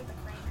insert the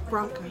crank? Like,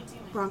 what are we doing?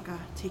 Bronca,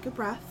 take a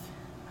breath.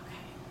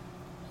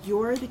 Okay.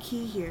 You're the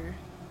key here,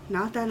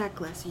 not that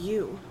necklace.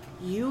 You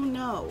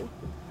know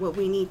what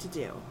we need to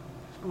do.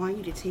 I want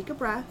you to take a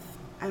breath,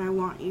 and I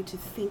want you to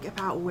think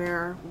about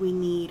where we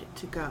need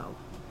to go.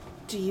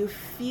 Do you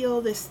feel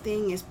this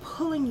thing is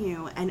pulling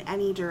you in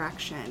any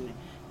direction?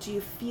 Do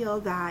you feel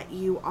that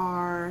you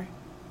are,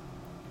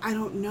 I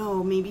don't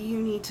know, maybe you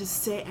need to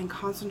sit and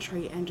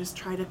concentrate and just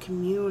try to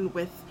commune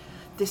with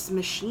this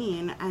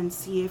machine and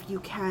see if you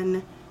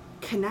can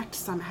connect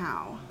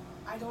somehow?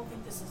 I don't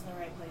think this is the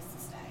right place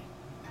to stay.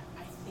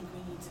 I think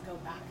we need to go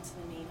back to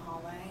the main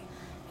hallway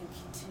and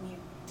continue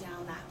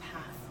down that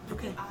path with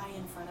Okay. the eye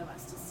in front of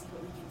us to see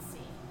what we can see.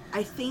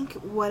 I think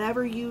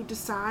whatever you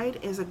decide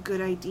is a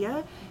good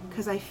idea,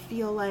 because I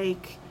feel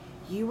like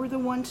you were the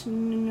one to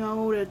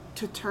know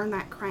to turn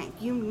that crank.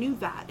 You knew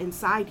that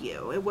inside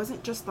you. It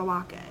wasn't just the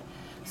locket.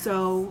 Yes.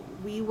 So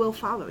we will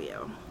follow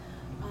you.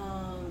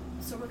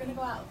 So we're gonna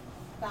go out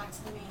back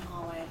to the main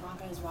hallway.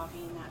 Bronca is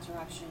walking in that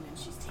direction, and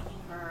she's taking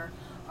her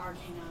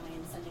arcane eye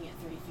and sending it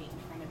 30 feet in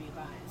front of you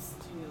guys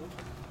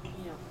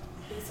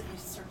to, basically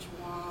search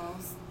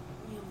walls.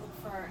 Look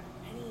for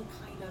any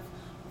kind of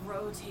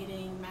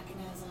rotating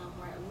mechanism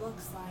where it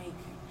looks like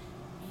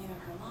either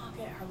her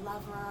locket, her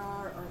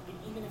lever, or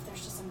even if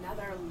there's just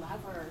another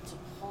lever to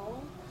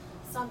pull,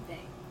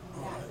 something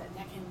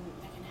that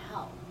can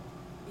help.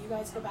 You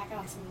guys go back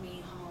out to the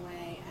main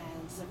hallway,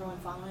 and is everyone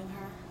following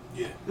her?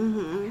 Yeah.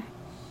 Mm-hmm.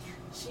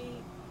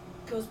 She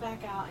goes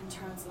back out and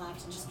turns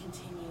left and just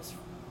continues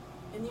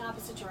in the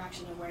opposite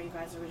direction of where you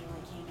guys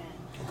originally came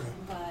in. Okay.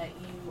 But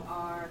you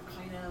are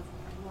kind of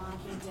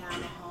walking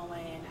down the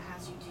hallway, and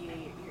as you do,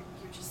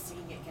 you're just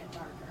seeing it get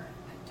darker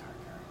and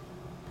darker.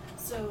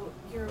 So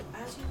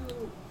as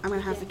you I'm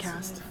gonna have to begin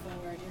cast. move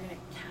forward, you're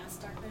gonna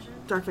cast dark vision.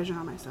 Dark vision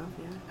on myself,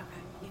 yeah.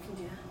 Okay, you can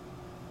do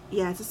that.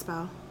 Yeah, it's a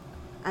spell.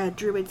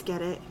 Druids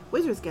get it.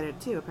 Wizards get it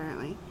too,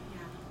 apparently. Yeah.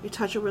 You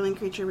touch a willing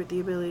creature with the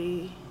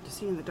ability to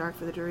see in the dark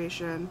for the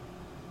duration.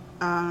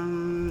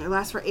 It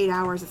lasts for 8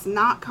 hours. It's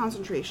not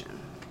concentration.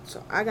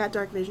 So I got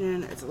dark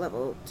vision. It's a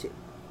level 2.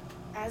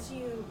 As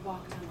you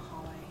walk down the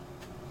hallway,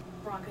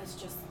 Bronca's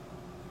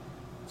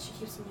she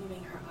keeps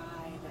moving her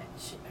eye, but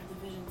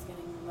the vision's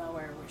getting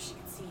lower where she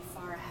can see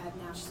far ahead.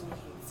 Now she's only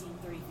seeing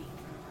 30 feet in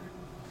front of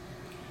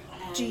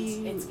her.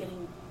 And it's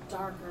getting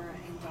darker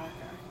and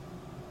darker.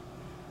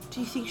 Do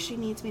you think she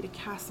needs me to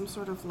cast some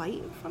sort of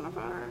light in front of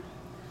her?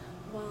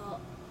 Well,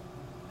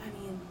 I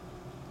mean,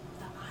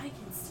 the eye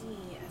can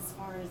see as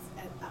far as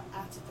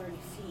out to 30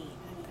 feet.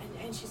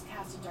 And she's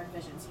casted dark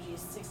vision, so she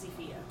has 60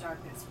 feet of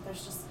darkness. But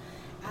there's just,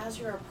 as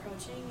you're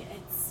approaching,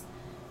 it's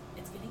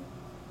getting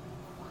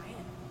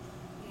quiet.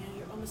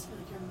 You almost feel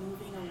like you're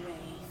moving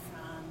away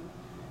from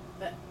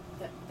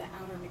the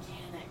outer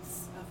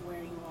mechanics of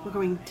where you are. We're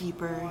going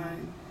deeper.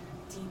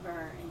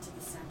 Deeper into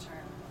the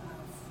center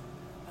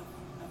of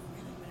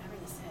really whatever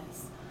this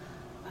is.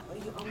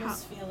 You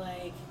almost feel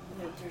like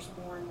there's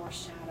more and more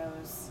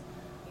shadows.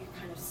 You're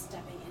kind of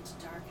stepping into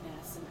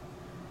darkness, and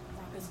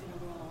Bronca's going to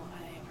roll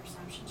a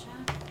perception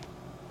check.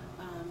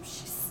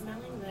 She's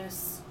smelling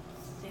this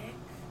thick,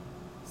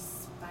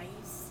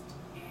 spiced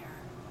air.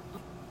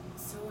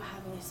 So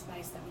heavily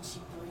spiced that when she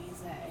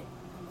breathes it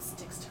almost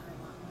sticks to her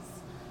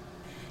lungs.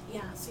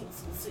 Yeah, so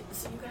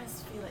you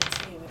guys feel it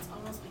too. It's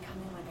almost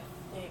becoming like a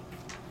thick,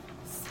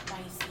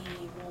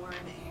 spicy, warm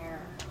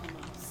air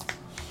almost.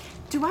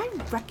 Do I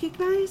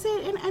recognize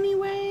it in any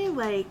way?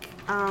 Like,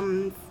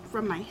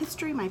 from my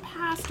history, my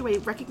past? Do I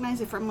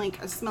recognize it from,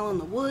 like, a smell in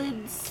the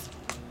woods?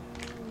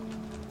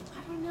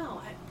 I don't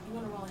know. You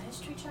want to roll a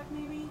history check,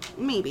 maybe?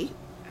 Maybe.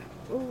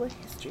 Roll a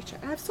history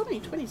check. I have so many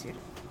 20s here.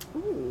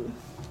 Ooh.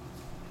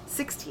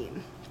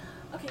 16.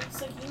 Okay,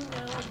 so you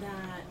know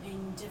that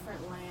in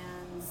different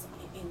lands,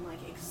 in like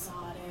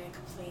exotic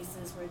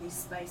places where these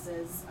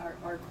spices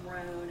are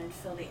grown and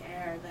fill the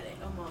air, that it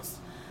almost,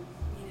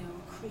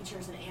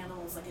 creatures and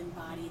animals like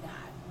embody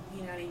that.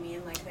 You know what I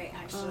mean? Like they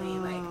actually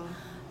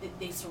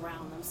they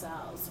surround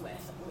themselves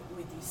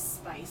with these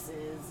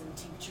spices and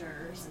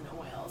tinctures and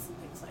oils and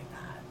things like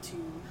that to,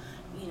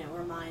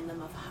 remind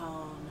them of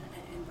home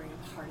and bring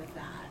a part of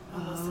that,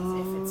 almost as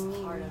if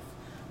it's part of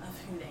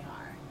who they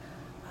are.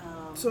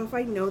 So if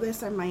I know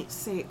this, I might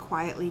say it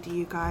quietly to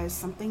you guys.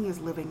 Something is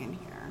living in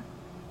here.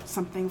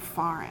 Something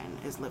foreign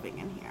is living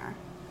in here,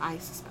 I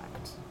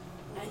suspect.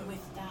 And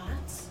with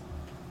that,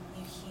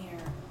 you hear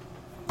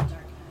from the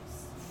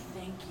darkness,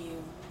 "Thank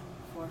you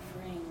for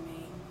freeing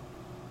me."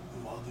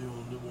 Am I the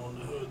only one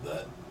that heard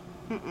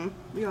that?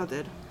 We all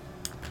did.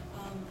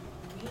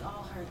 We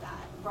all heard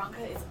that.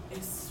 Bronca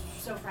is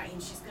so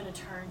frightened, she's going to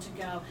turn to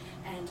go,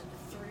 and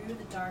through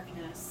the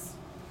darkness,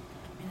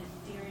 an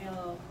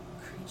ethereal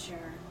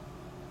creature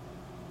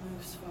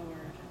moves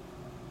forward.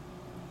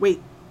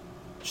 Wait,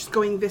 she's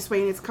going this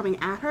way and it's coming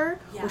at her?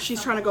 Yeah, or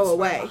she's trying to go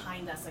away? Right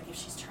behind us, like if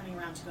she's turning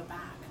around to go back.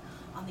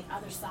 On the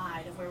other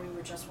side of where we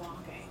were just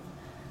walking.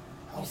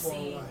 How far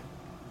away?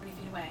 30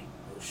 feet away.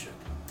 Oh shit.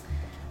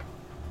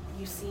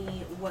 You see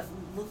what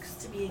looks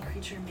to be a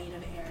creature made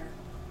of air.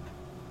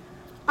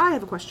 I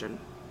have a question.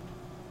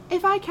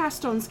 If I cast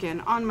Stone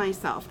Skin on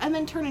myself and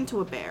then turn into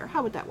a bear,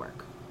 how would that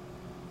work?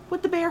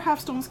 Would the bear have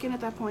Stone Skin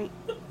at that point?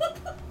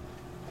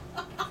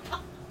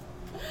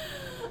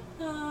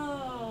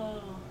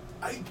 Oh.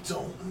 I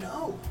don't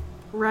know.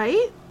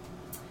 Right?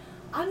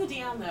 I'm the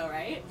DM though,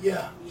 right?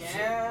 Yeah.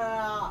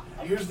 Yeah.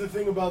 Here's the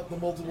thing about the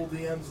multiple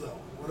DMs though.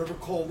 Whatever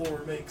call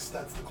Laura makes,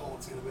 that's the call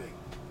it's gonna be.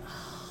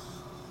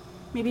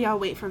 Maybe I'll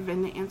wait for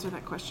Vin to answer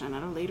that question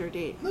at a later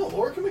date. No,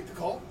 Laura can make the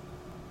call.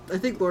 I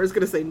think Laura's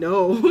gonna say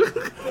no.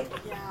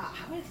 Yeah,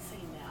 I would say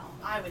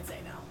no. I would say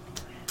no.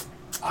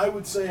 I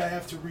would say I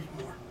have to read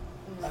more.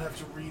 I'd have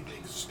to read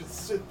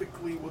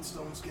specifically what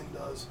Stone Skin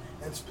does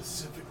and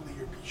specifically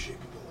your B-shape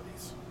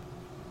abilities.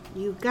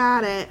 You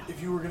got it.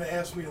 If you were gonna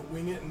ask me to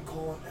wing it and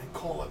call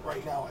it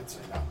right now, I'd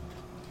say no.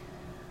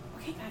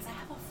 Okay, guys, I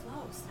have a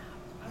flow. Stop.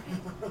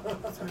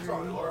 Okay.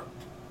 Sorry, Laura.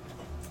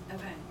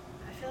 Okay.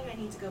 I feel like I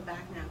need to go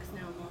back now because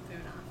now I'm all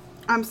thrown off.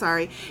 I'm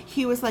sorry.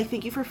 He was like,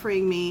 thank you for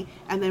freeing me.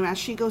 And then as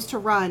she goes to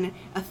run,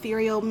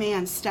 ethereal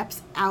man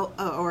steps out,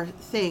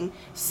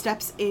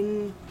 steps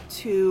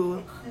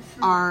into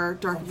our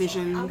dark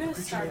vision. I'm going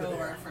to start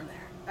over from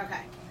there.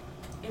 Okay.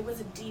 It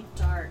was a deep,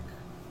 dark,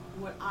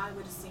 what I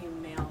would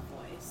assume male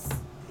voice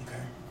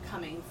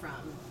coming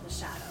from the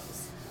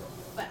shadows.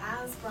 But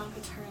as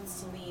Bronca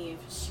turns to leave,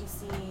 she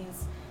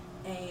sees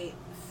a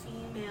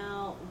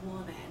female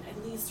woman,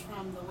 at least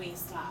from the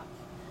waist up,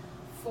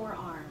 4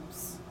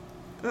 arms,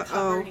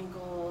 covered in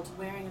gold,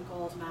 wearing a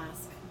gold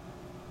mask.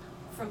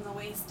 From the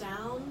waist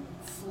down,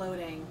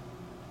 floating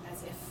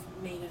as if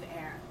made of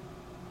air.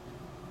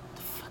 What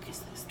the fuck is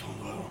this? I don't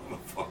have a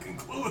fucking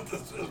clue what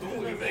this is.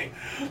 Don't look at me.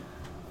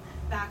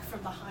 Back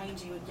from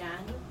behind you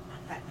again,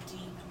 that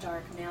deep,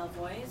 dark male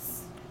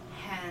voice.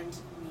 Hand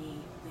me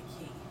the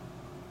key.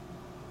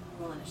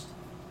 Roll initiative.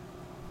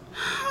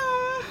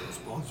 The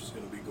response was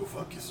going to be go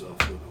fuck yourself.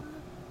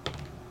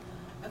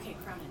 Okay,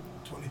 Cronin.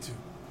 22.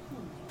 Oh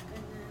my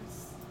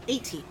goodness.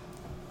 18.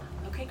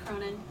 Okay,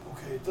 Cronin.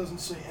 Okay, it doesn't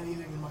say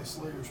anything in my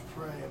Slayer's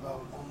Prey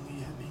about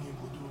only being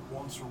able to do it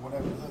once or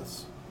whatever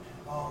this.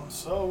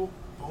 So,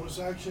 bonus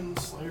action,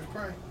 Slayer's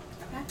Prey.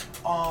 Okay.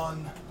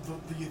 On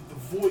the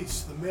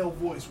voice, the male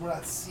voice, we're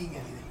not seeing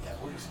anything yet.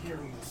 We're just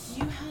hearing this.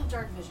 You have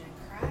dark vision,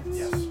 correct?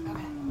 Yes.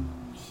 Okay.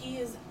 He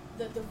is,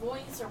 the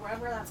voice or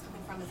wherever that's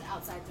coming from is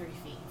outside 30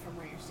 feet from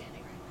where you're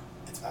standing right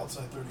now. It's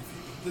outside 30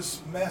 feet.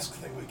 This mask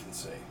thing we can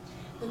see.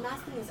 The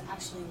mask thing is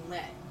actually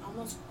lit,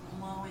 almost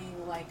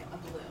glowing like a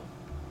blue.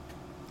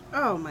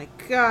 Oh my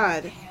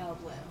god. Pale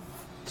blue.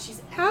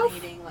 She's How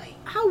emanating light.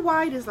 How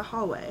wide is the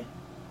hallway?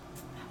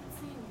 I would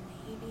say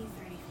maybe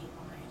 30 feet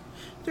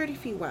wide. 30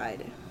 feet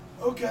wide.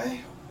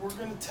 Okay, we're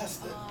gonna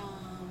test it. A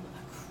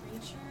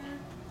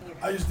creature?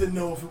 I just didn't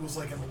know if it was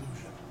like an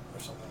illusion or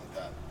something like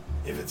that.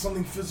 If it's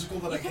something physical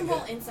that You I can roll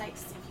hit. insight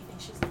to see if you think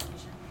she's an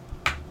illusion.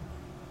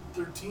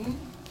 13?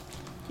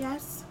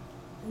 Yes.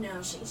 No,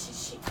 you're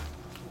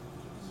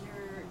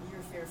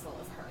fearful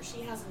of her.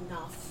 She has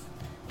enough,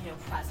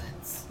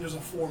 presence. There's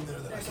a form there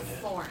that There's I a can hit.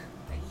 form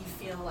that you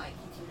feel like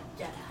you can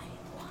get a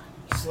handle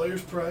on.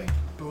 Slayer's Prey.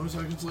 Bonus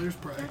action Slayer's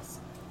Prey.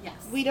 Yes.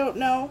 We don't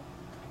know.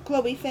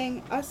 Chloe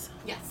thing, us.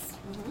 Yes.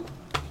 Mm-hmm.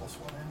 Plus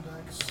 1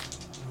 index.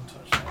 Don't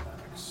touch that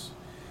index.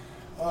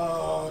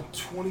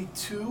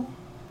 22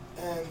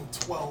 and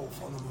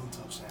 12 on the moon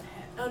touch hand.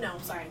 Oh no,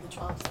 I'm sorry. The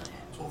 12 is not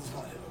hit. 12 is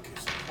not hit. Okay,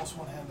 so plus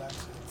 1 hand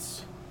axe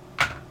hits.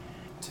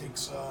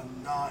 Takes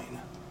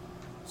 9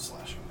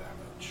 slashing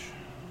damage.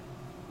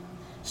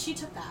 She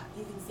took that.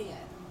 You can see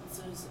it.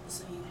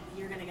 So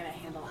you're gonna get a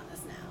handle on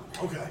this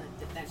now. Okay.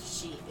 That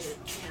it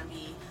can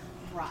be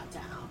brought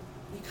down.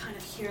 You kind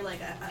of hear like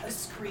a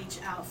screech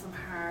out from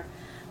her,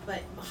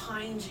 but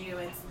behind you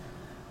it's,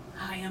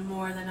 I am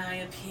more than I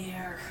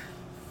appear.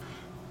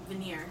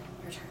 Veneer,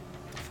 your turn.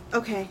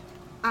 Okay.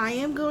 I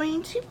am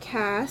going to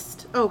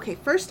cast... Okay,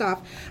 first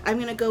off, I'm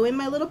going to go in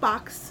my little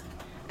box.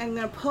 I'm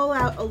going to pull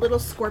out a little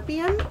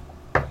scorpion.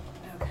 Okay.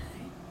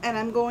 And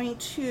I'm going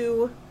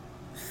to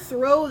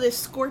throw this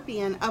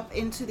scorpion up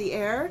into the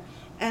air.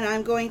 And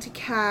I'm going to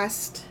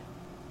cast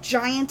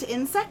Giant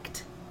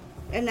Insect.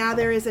 And now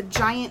there is a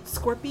giant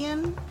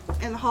scorpion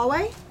in the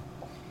hallway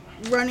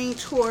running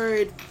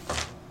toward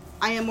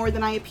I am more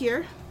than I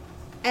appear.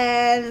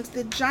 And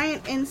the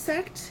giant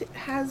insect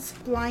has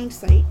blind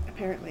sight,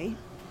 apparently,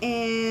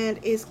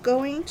 and is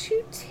going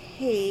to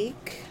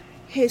take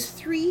his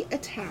 3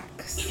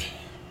 attacks.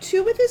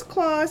 2 with his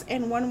claws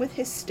and 1 with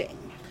his sting.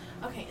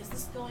 Okay, is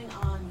this going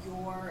on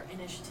your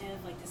initiative?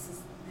 Like this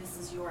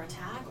is your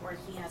attack, or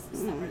he has some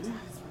separate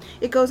attacks?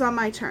 It goes on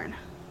my turn.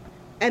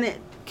 And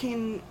it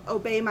can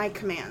obey my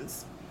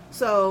commands.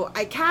 So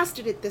I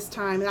casted it this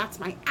time, that's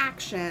my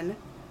action.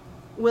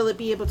 Will it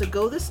be able to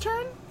go this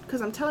turn?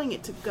 Because I'm telling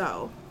it to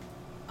go.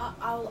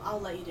 I'll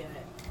let you do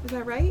it. Is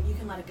that right? You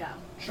can let it go,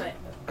 Sure.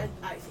 but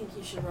I think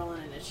you should roll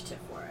an initiative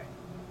for it.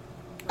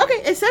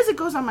 Okay, it says it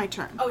goes on my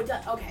turn. Oh, it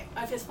does. Okay,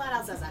 if it flat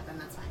out says that, then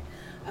that's fine.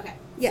 Okay.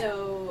 Yeah.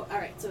 So, all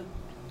right. So.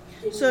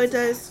 give me So it its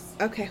does.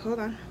 attacks. Okay, hold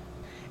on.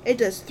 It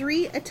does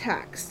 3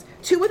 attacks.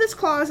 2 with its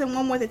claws and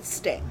 1 with its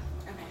sting.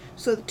 Okay.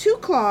 So the 2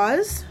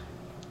 claws.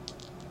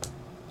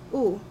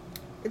 Ooh,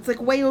 it's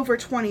like way over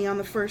 20 on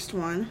the first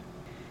one,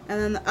 and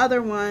then the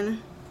other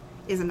one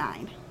is a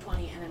 9.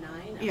 20 and a 9.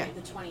 Okay, Yeah.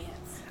 The 20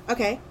 hits.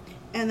 Okay,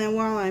 and then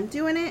while I'm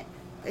doing it,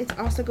 it's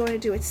also going to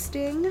do its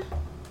sting.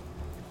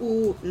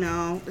 Ooh,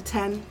 no, the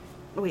 10.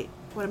 Oh wait,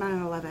 what am I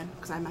on 11?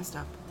 Because I messed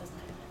up. Doesn't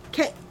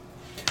matter.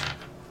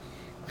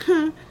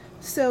 Okay.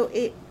 So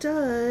it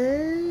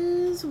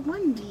does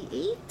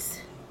 1d8.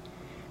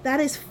 That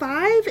is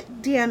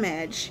 5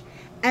 damage,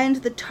 and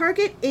the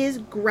target is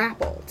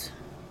grappled.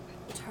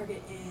 The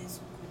target is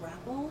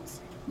grappled.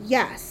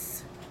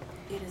 Yes.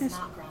 It is Yes.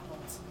 not grappled.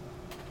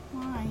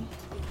 Why?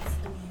 It's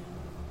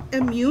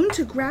immune. Immune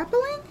to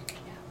grappling?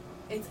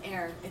 Yeah. It's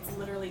air. It's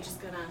literally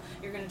just gonna.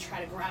 You're gonna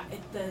try to grab it.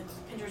 The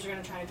pinchers are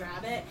gonna try to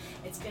grab it.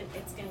 It's gonna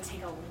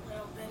take a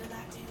little bit of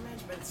that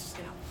damage, but it's just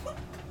gonna whoop,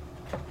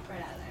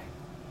 right out of there.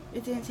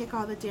 It didn't take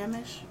all the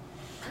damage.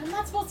 I'm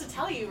not supposed to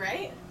tell you,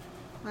 right?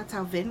 That's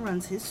how Vin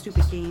runs his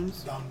stupid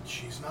games.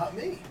 She's not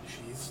me.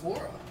 She's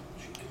Laura.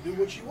 She can do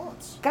what she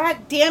wants. God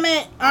damn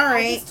it! I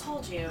Alright. just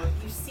told you.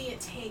 You see it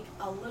take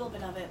a little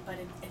bit of it, but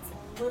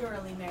it's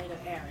literally made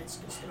of air. It's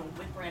just gonna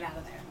whip right out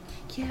of there.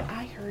 Yeah,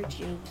 I heard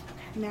you.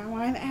 Now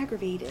I'm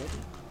aggravated.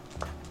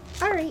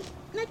 Alright,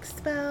 next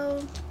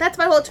spell. That's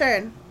my whole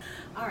turn.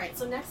 All right.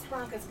 So next,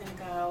 Bronca's gonna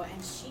go,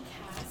 and she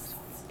casts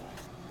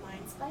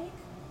Mind Spike.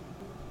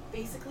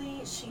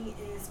 Basically, she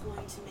is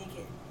going to make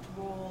it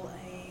roll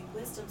a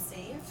Wisdom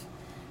save,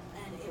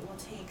 and it will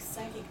take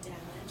psychic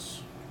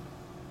damage.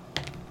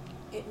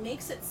 It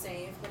makes it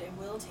save, but it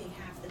will take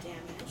half the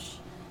damage.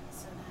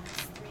 So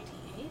that's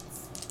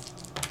 3d8s.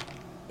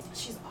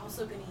 She's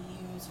also going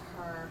to use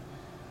her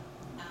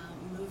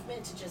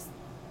movement to just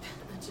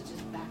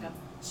back up.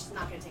 She's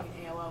not going to take an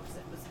AOO because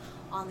it was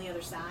on the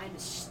other side,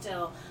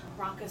 but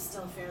Bronca's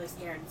still fairly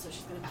scared, so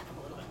she's going to back up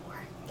a little bit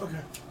more.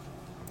 Okay.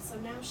 So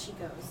now she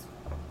goes.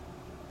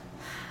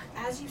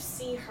 As you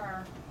see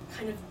her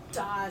kind of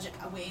dodge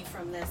away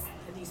from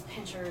these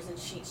pinchers, and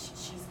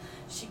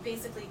she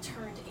basically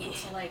turned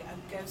into like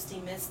a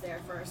ghosty mist there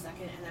for a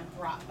second, and then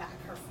brought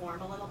back her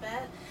form a little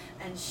bit,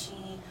 and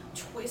she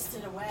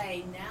twisted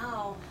away.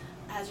 Now,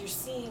 as you're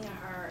seeing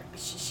her,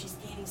 she's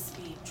gaining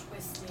speed,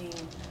 twisting,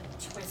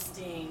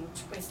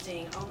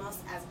 almost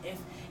as if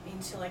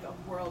into like a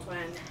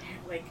whirlwind,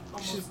 like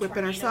almost She's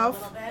whipping tornado herself?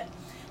 a little bit.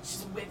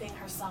 She's whipping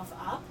herself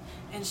up,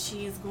 and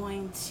she's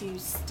going to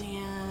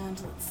stand.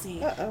 Let's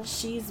see. Uh-oh.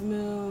 She's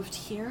moved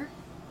here.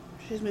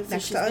 She's moved So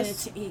next she's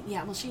to gonna us.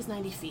 yeah, well, she's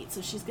 90 feet, so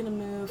she's gonna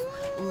move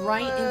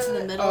right into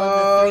the middle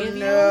Oh, of the 3 of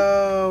you.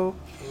 Oh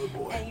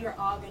boy. And you're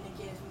all gonna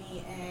give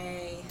me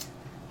a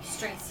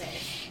strength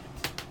save.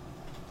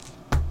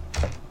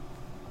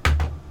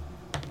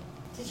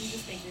 Did you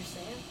just make your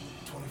save?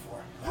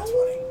 24. That's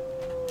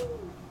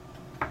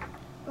funny.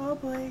 Oh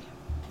boy.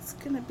 It's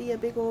gonna be a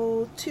big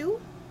old 2.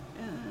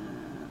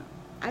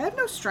 I have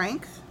no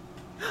strength.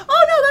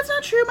 Oh no, that's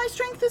not true. My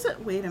strength is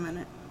wait a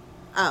minute.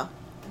 Oh,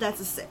 that's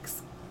a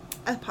 6.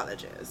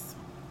 Apologies.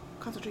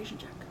 Concentration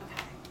check.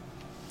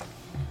 Okay.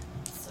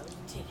 So you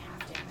take half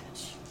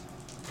damage.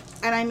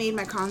 And I made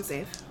my con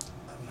save.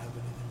 I don't have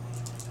anything running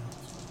right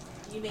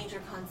now. So. You made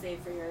your con save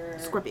for your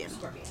Scorpion.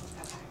 Scorpion.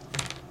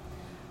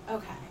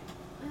 Okay.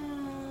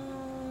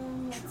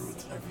 Let's True,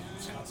 it's see.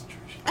 everything's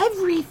concentration.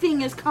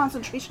 Everything is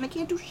concentration. I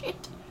can't do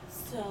shit.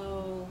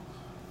 So,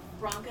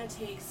 Bronca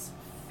takes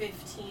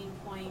 15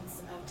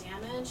 points of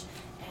damage,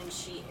 and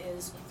she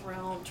is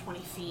thrown 20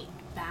 feet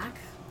back.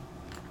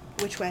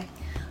 Which way?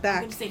 I'm Back.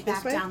 going to say this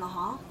back way? down the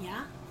hall.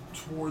 Yeah,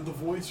 Toward the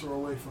voice or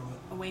away from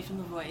it? away from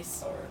the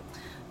voice. Alright.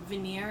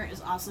 Veneer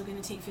is also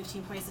going to take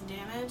 15 points of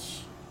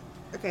damage.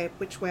 Okay,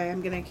 which way?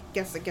 I'm gonna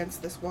guess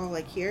against this wall,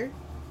 like here.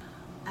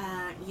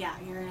 Yeah,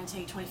 you're going to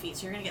take 20 feet,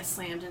 so you're going to get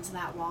slammed into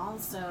that wall.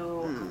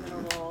 So I'm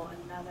going to roll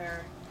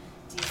another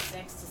d6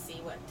 to see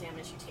what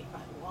damage you take by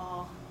the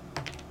wall.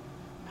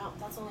 Oh,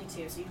 that's only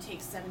 2, so you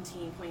take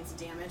 17 points of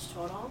damage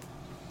total.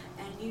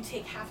 And you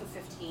take half of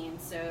 15,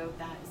 so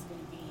that is going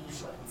to be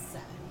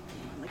 7.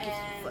 Like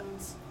his foot.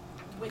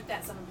 And with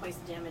that 7 points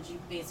of damage, you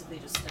basically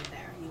just stood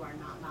there. You are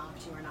not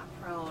knocked, you are not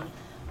prone.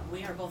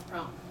 We are both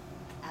prone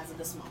as of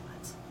this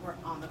moment. We're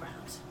on the ground.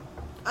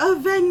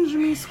 Avenge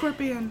me,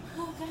 Scorpion.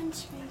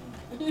 Avenge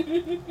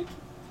me.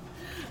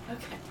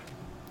 Okay.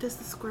 Does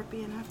the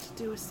Scorpion have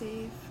to do a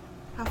save?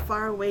 How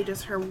far away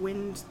does her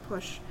wind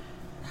push?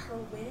 Her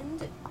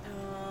wind,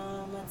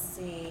 let's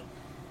see.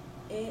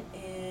 It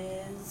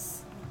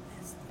is.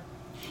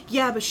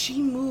 Yeah, but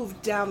she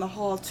moved down the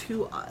hall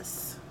to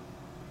us.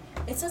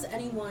 It says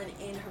anyone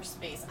in her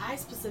space. I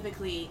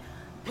specifically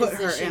Put her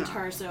positioned in.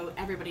 her so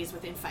everybody's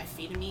within 5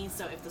 feet of me.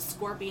 So if the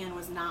Scorpion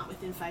was not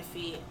within 5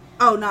 feet,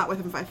 Oh, not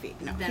within 5 feet.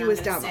 No, then he I'm was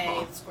gonna down the say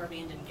hall. the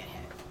Scorpion didn't get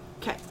hit.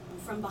 Okay.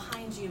 from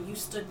behind you, you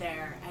stood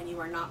there and you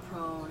are not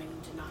prone and you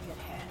did not get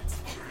hit.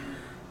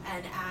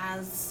 And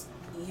as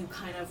you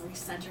kind of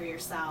recenter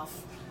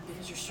yourself,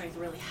 because your strength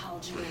really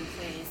held you in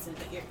place, and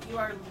but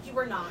you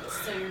were knocked,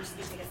 so you're just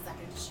gonna take a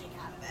second to shake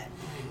out of it.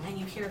 And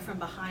you hear from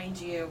behind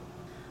you,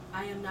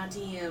 I am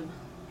Nadim,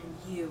 and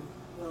you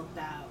will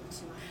bow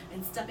to my.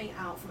 And stepping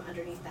out from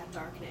underneath that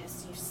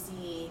darkness, you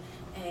see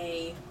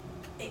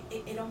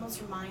it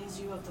almost reminds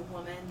you of the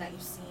woman that you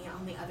see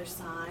on the other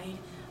side,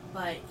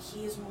 but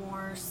he is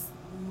more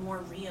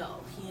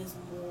real. He is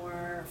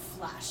more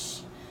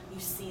flesh. You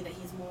see that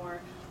he's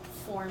more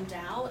formed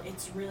out.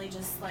 It's really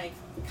just like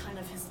kind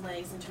of his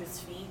legs into his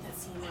feet that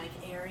seem like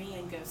airy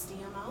and ghosty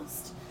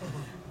almost.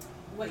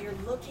 What you're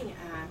looking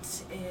at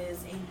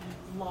is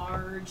a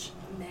large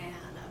man,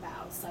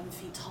 about 7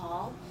 feet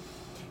tall.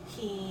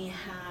 He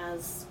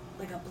has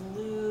like a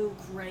blue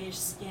grayish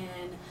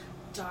skin,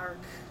 dark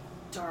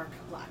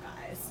black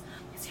eyes.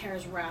 His hair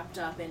is wrapped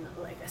up in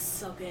like a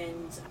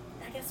silken,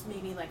 I guess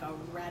maybe like a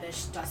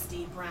reddish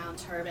dusty brown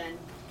turban.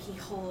 He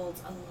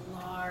holds a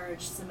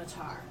large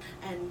scimitar,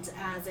 and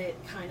as it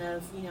kind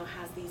of,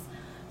 has these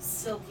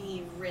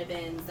silky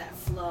ribbons that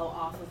flow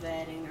off of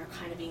it and are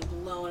kind of being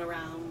blown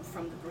around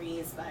from the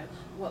breeze by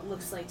what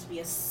looks like to be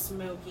a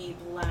smoky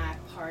black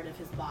part of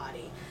his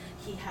body.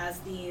 He has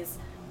these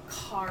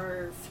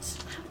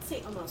carved, I would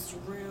say almost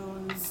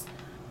runes,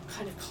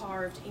 kind of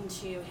carved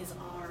into his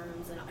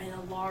arms, and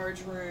a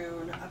large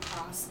rune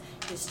across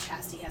his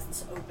chest. He has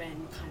this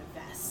open kind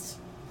of vest.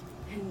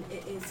 And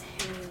it is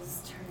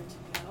his turn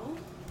to go.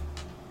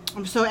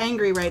 I'm so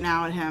angry right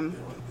now at him.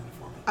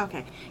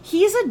 Okay.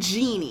 He's a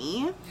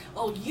genie.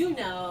 Oh,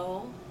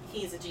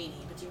 he's a genie,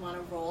 but do you want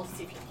to roll to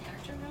see if your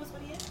character knows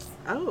what he is?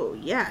 Oh,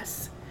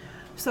 yes.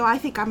 So I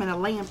think I'm in a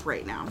lamp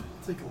right now.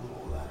 Take a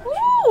little of that,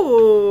 actually.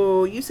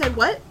 Ooh, you said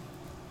what?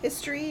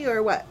 History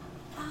or what?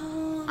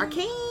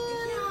 Arcane?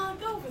 Yeah,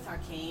 go with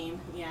Arcane.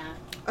 Yeah.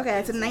 Okay,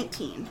 it's a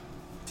 19.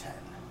 10.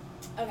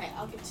 Okay,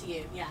 I'll give it to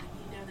you. Yeah,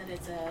 you know that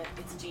it's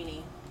a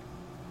genie.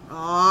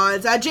 Oh,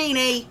 it's a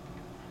genie.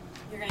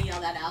 You're gonna yell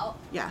that out?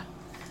 Yeah.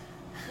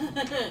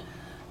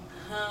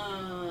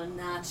 Oh,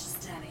 not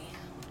steady.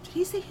 Did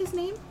he say his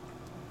name?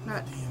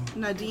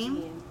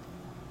 Nadim?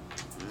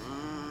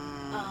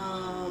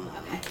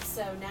 Okay,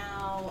 so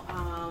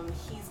now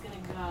he's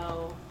gonna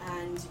go,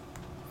 and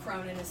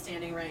Cronin is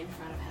standing right in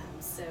front of him.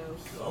 So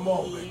Come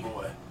on, big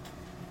boy.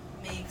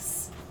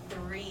 Makes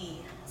 3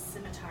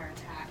 scimitar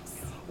attacks.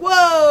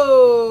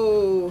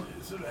 Whoa!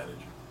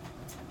 Disadvantage.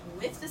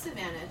 With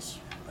disadvantage.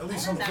 At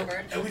least I on the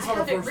remembered. at least I on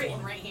the have it first written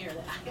one. right here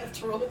that I have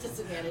to roll with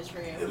disadvantage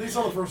for you. At least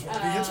on the first one.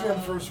 If he hits me on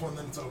the first one,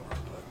 then it's over.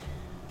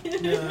 But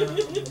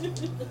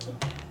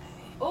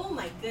Oh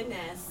my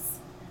goodness.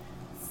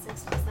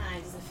 6 plus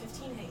 9. Does a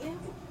 15 hit you?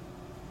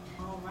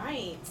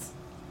 Alright.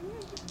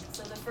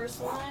 So the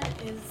first one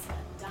is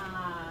a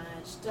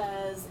dodge.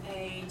 Does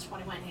a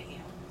 21 hit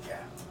you?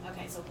 yeah.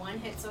 Okay, so 1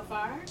 hit so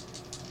far.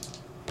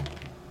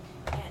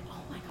 And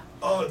oh my god.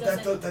 Oh,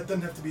 Does that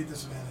doesn't have to be a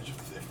disadvantage.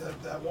 If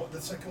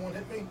that second one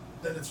hit me,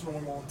 then it's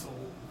normal until.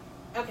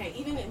 Okay,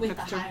 even with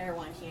That's the true. higher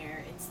one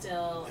here, it's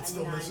still It a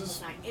still 9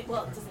 misses?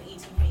 plus 9. Does an 18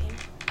 hit you?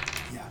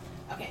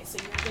 Yeah. Okay, so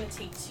you're going to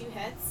take 2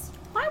 hits.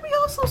 Why are we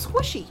all so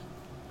squishy?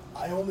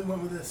 I only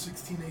went with that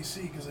 16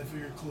 AC because I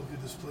figured cloak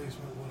of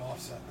displacement would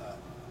offset that.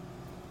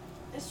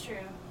 It's true.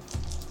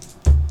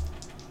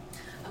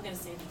 I'm going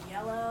to say the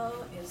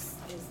yellow is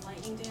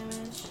lightning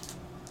damage.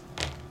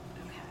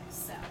 Okay,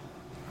 so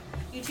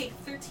you take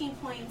 13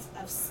 points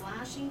of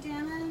slashing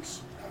damage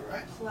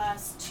Alright.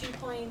 plus 2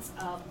 points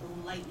of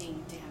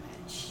lightning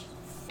damage.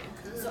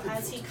 So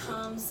as he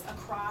comes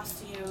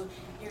across you,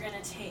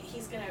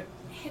 he's gonna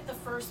hit the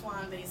first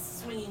one, but he's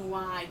swinging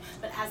wide.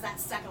 But as that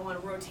second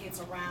one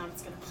rotates around,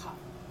 it's gonna cut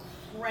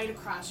right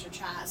across your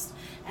chest.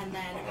 And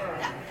then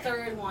that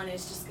third one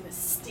is just gonna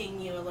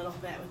sting you a little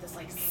bit with this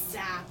like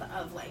zap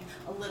of like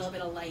a little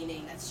bit of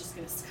lightning that's just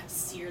gonna kind of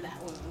sear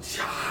that wound.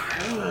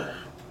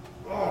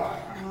 Oh,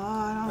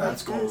 I don't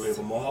That's like gonna this. leave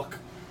a mark.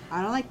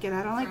 I don't like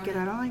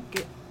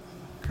it.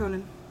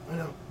 Cronin. I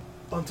know.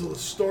 Until the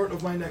start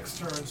of my next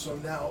turn, so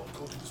now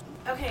go to this.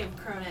 Okay,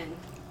 Cronin.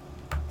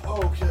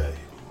 Okay.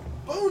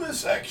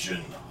 Bonus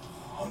action.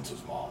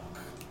 Hunter's Mark.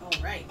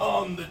 Alright.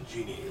 On the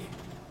genie.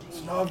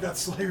 So now I've got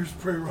Slayer's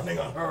Prey running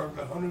on her, I've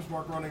got Hunter's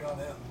Mark running on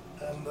him.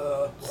 And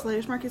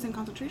Slayer's Mark is in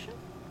concentration?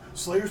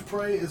 Slayer's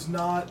Prey is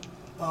not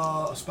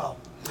a spell.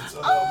 It's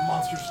a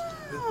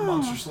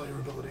monster slayer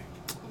ability.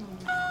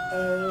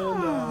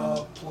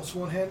 And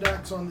 +1 hand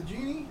axe on the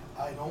genie.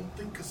 I don't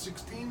think a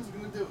 16 is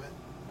gonna do it.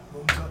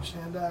 Moon touch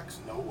hand axe,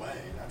 no way.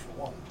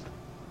 Natural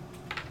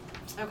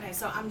 1. Okay,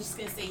 so I'm just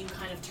gonna say you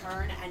kind of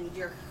turn and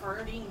you're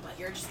hurting, but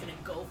you're just gonna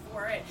go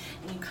for it,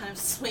 and you kind of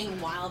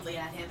swing wildly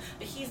at him.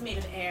 But he's made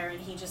of air, and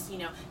he just,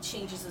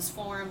 changes his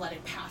form, let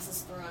it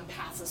passes through him,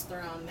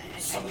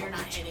 and you're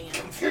not hitting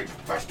him.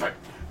 Faster.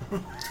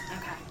 Okay.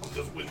 I'm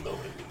just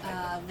windmilling.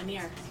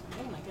 Veneer.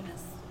 Oh my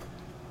goodness.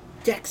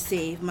 Dex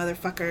save,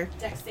 motherfucker.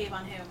 Dex save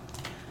on who?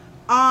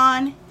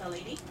 On, The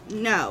lady?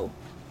 no.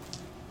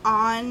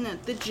 On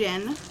the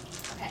Jinn.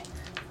 Okay.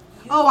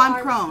 Oh, I'm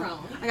are prone.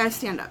 I gotta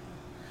stand up.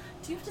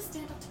 Do you have to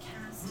stand up to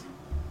cast?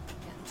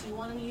 Yeah. Do you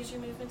want to use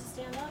your movement to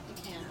stand up? You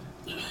can.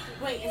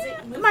 Wait, is it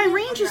movement? My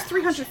range or is your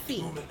 300 action?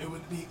 feet. Movement.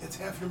 It's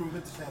half your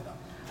movement to stand up.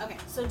 Okay,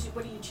 so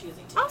what are you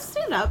choosing to I'll do?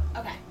 stand up.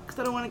 Okay. Because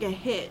I don't want to get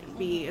hit and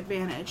be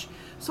advantage.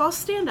 So I'll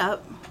stand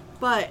up,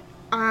 but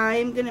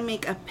I'm going to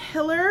make a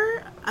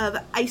pillar of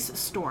ice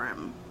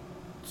storm.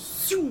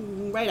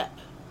 Right up.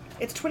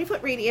 It's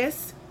 20-foot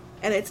radius,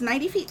 and it's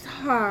 90 feet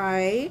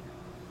high.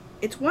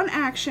 It's one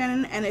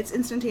action, and it's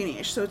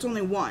instantaneous, so it's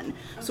only one.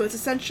 Okay. So it's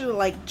essentially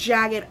like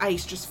jagged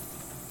ice just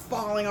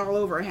falling all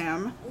over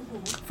him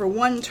for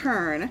one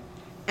turn.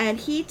 And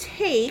he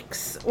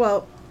takes,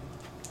 well,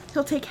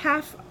 he'll take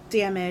half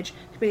damage,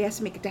 but he has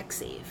to make a dex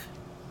save.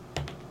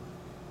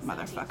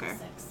 Motherfucker.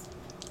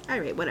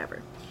 Alright,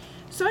 whatever.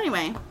 So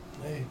anyway.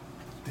 Hey,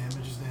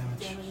 damage is damage.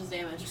 Damage is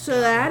damage. So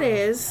that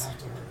is,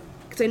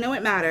 because I know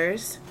it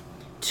matters,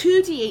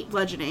 2d8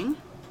 bludgeoning,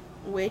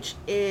 which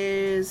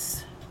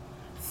is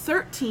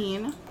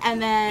 13,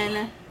 and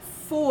then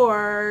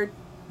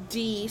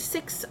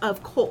 4d6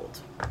 of cold.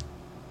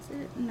 Is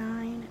it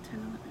 9,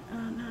 10,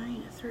 11,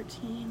 9,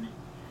 13,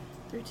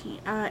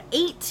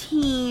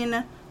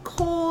 18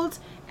 cold,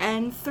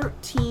 and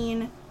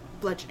 13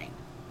 bludgeoning.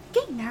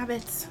 Get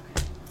nabbits.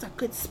 That's a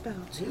good spell,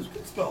 too. It's a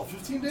good spell.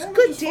 15 damage.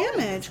 Good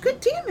damage. Good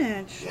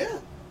damage. Yeah.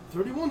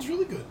 31's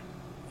really good.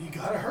 You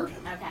gotta hurt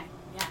him. Okay.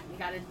 Yeah,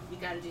 you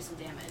gotta do some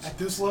damage. At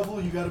this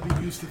level, you gotta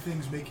be used to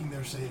things making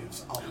their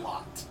saves a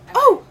lot. Okay.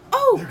 Oh,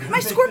 They're gonna my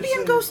make scorpion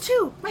the goes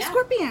too. My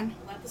scorpion.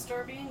 Let the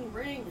scorpion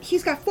ring.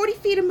 He's got 40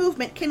 feet of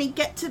movement. Can he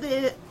get to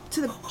the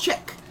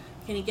chick?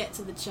 Can he get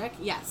to the chick?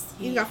 Yes.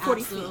 He's got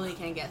 40 absolutely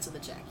can get to the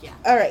chick, yeah.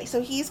 Alright,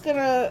 so he's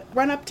gonna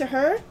run up to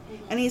her,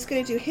 and he's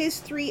gonna do his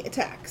 3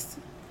 attacks.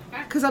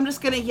 Okay. Because I'm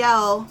just gonna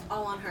yell,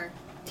 All on her.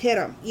 hit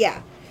him.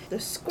 Yeah. The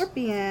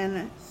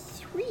scorpion,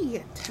 3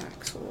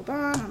 attacks. Hold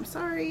on, I'm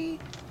sorry.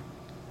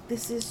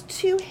 This is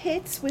 2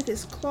 hits with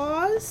his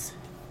claws.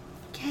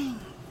 Gang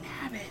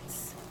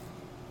nabbits.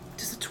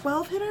 Does a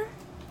 12 hit her?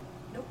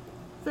 Nope.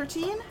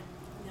 13?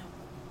 No.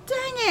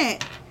 Dang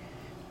it!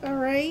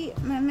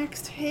 Alright, my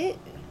next hit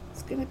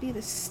is gonna be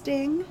the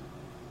sting.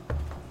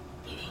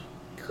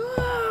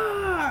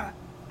 Gah!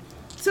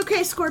 It's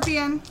okay,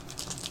 Scorpion.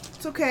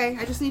 It's okay.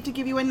 I just need to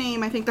give you a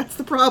name. I think that's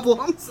the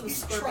problem. So the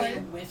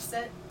scorpion whiffs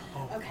it.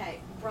 Okay,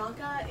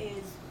 Bronca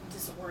is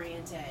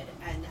disoriented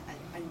and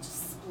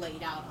just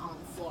splayed out on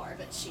the floor,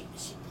 but she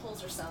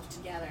pulls herself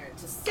together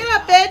to sit Get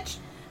up, bitch!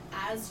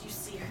 As you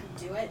see her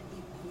do it,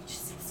 you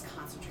just see this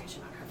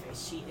concentration on her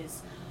face. She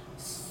is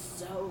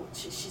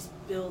she's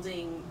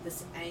building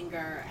this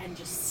anger and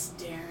just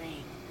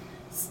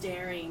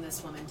staring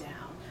this woman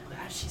down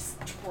as she's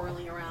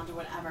twirling around or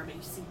whatever, but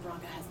you see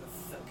Bronca has the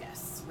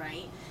focus,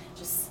 right?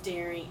 Just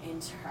staring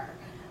into her,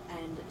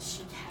 and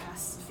she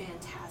casts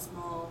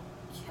Phantasmal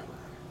Killer.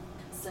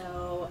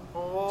 So she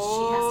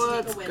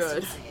has to make a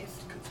wisdom save.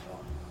 Good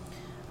spell.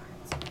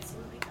 Alright, so let's see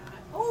what we got.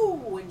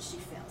 Oh, and she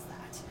fails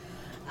that.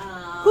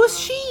 Who's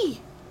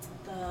she?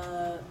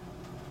 The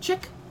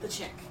Chick? The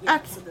chick. Yeah,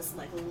 Okay. so this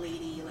like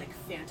lady, like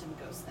phantom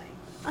ghost thing.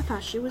 I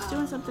thought she was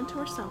doing something to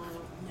herself.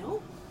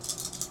 Nope.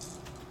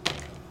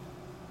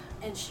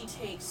 And she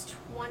takes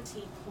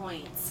 20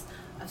 points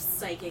of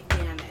psychic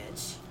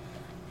damage.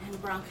 And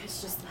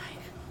Bronca's just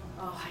like,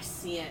 oh, I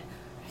see it.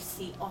 I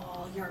see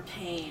all your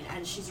pain.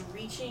 And she's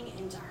reaching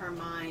into her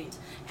mind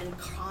and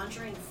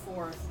conjuring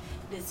forth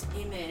this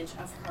image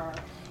of her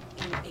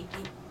in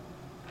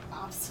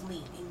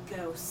obsolete, in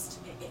ghost,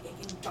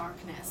 in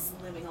darkness,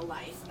 living a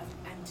life of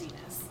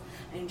emptiness.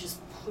 And just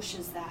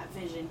pushes that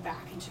vision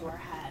back into her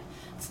head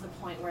to the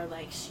point where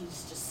like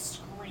she's just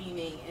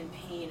screaming in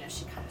pain as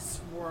she kind of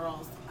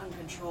swirls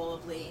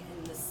uncontrollably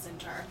in the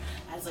center,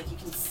 as like you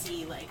can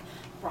see like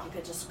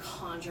Bronca just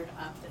conjured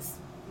up this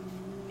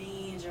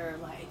major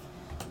like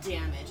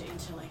damage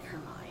into like her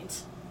mind.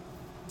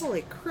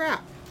 Holy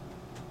crap.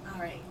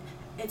 Alright,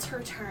 it's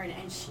her turn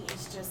and she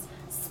is just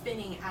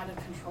spinning out of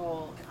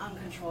control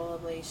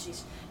uncontrollably.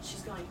 She's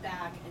going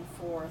back and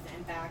forth,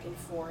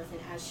 and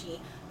as she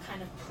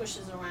kind of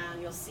pushes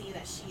around, you'll see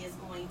that she is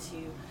going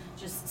to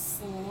just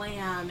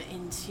slam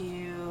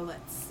into,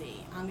 let's see,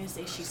 I'm going to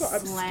say she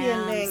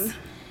slams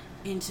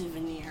into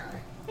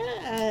Veneer.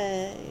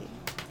 Hey.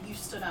 You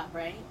stood up,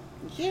 right?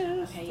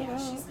 Yeah. Okay, yeah,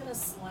 she's going to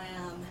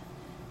slam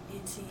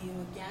into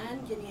you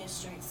again. Give me a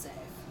strength save.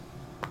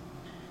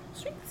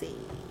 Strength save.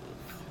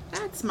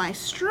 That's my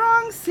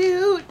strong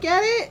suit.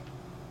 Get it?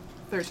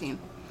 13.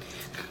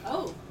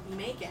 Oh, you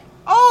make it.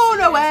 Oh, So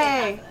no you're gonna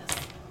way. take half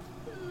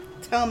of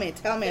this. Tell me,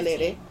 15.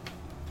 lady.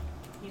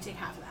 You take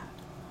half of that.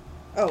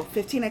 Oh,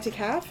 15 I take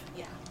half?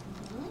 Yeah.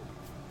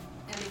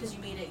 And because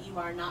you made it, you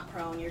are not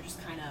prone. You're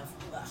just kind of,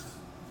 ugh.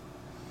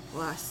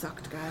 Well, I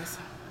sucked, guys.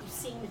 You've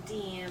seen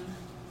Nadim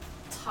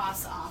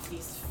toss off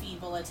these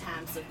feeble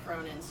attempts of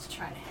Cronin's to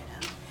try to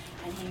hit him.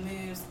 And he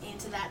moves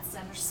into that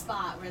center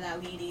spot where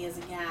that lady is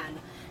again.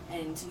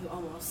 And you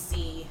almost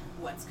see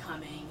what's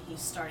coming. He's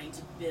starting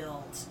to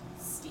build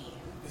steam.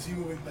 Is he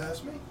moving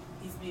past me?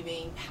 He's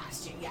moving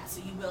past you. Yeah,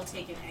 so you will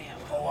take an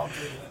AOE. Oh, I'm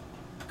taking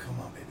it. Come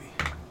on,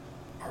 baby.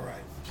 All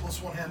right.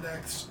 +1 hand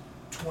axe,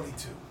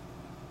 22.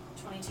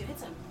 22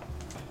 hits him.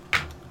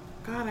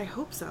 God, I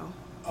hope so.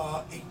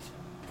 8.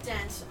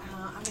 Dent,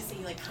 I'm gonna say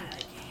you like kind of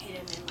like hit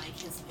him in like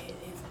his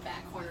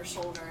back corner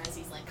shoulder as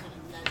he's like kind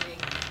of nudging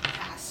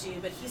past you,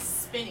 but he's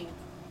spinning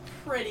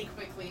pretty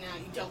quickly now.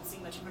 You don't see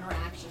much of an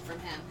interaction from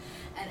him,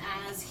 and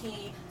as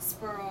he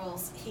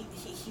spirals, he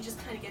just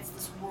kind of gets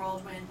this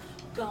whirlwind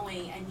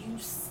going, and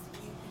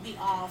we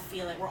all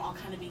feel it. We're all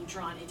kind of being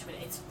drawn into it.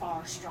 It's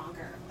far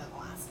stronger than the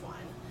last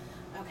one.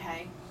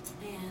 Okay,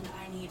 and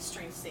I need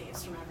strength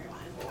saves from everyone.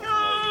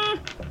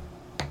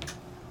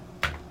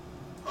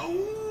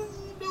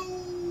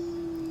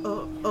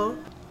 Oh no!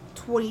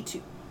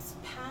 22.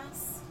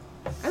 Pass.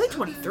 I think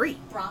 23.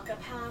 Bronca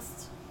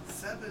passed.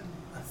 7.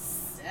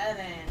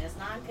 7 is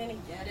not gonna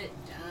get it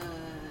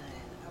done.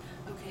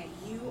 Okay,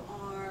 you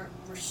are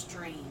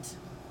restrained.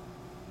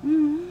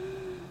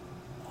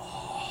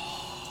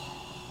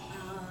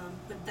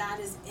 But that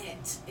is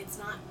it. It's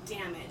not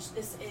damaged.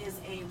 This is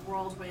a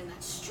whirlwind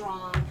that's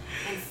strong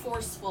and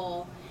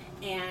forceful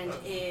and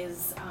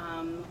is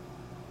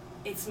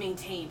it's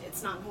maintained.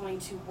 It's not going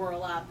to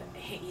whirl up,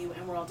 hit you,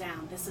 and whirl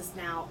down. This is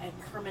now a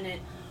permanent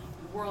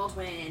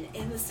whirlwind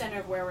in the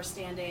center of where we're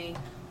standing.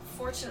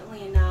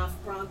 Fortunately enough,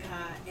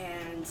 Bronca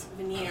and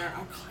Veneer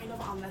are kind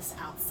of on this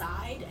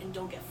outside and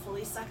don't get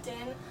fully sucked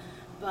in,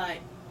 but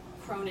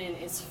Cronin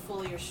is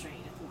fully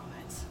restrained at the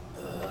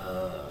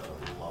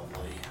moment.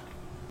 Lovely.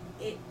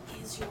 It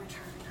is your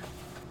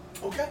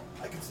turn. Okay,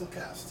 I can still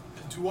cast.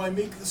 Do I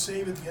make the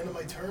save at the end of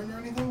my turn or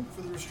anything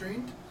for the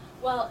restrained?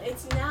 Well,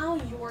 it's now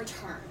your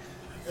turn.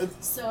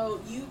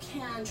 So you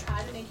can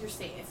try to make your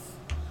save,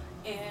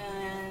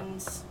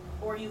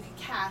 or you can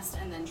cast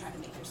and then try to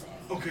make your save.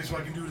 Okay, so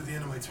I can do it at the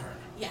end of my turn.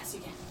 Yes,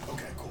 you can.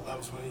 Okay, cool. That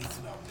was what I needed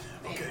to know.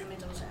 Wait, Okay. let me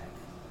double check.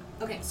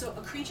 Okay, so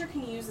a creature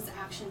can use its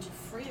action to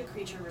free a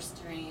creature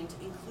restrained,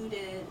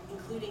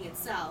 including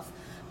itself,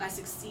 by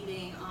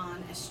succeeding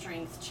on a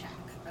strength check.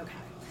 Okay,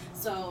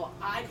 so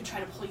I could try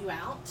to pull you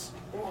out,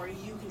 or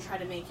you can try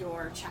to make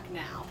your check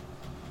now.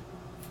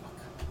 Fuck.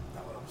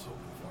 Not what I was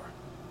hoping for.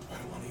 I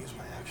don't want to use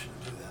my action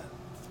to do that.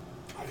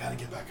 I gotta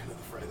get back into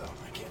the fray, though.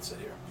 I can't sit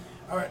here.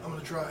 Alright, I'm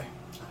gonna try.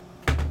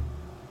 What'd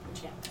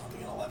you get? I don't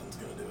think an 11's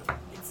gonna do it.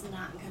 It's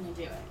not gonna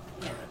do it.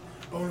 Yeah.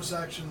 Alright. Bonus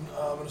action,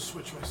 I'm gonna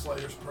switch my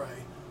Slider's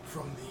Prey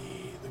from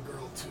the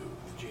girl to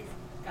the genie.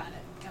 Got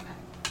it. Okay.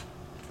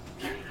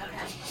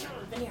 Okay.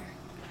 Veneer.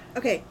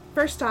 Okay,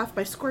 first off,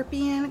 my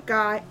scorpion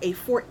got a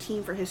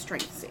 14 for his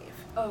strength save.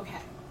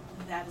 Okay.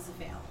 That is a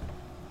fail.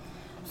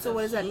 So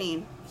what does that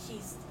mean?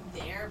 He's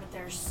there, but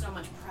there's so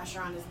much pressure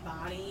on his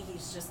body.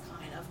 He's just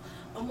kind of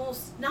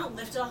almost not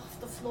lifted off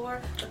the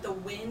floor, but the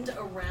wind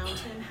around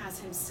him has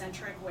him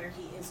centric where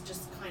he is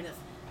just kind of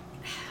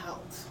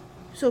held.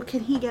 So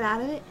can he get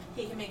out of it?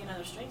 He can make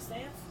another strength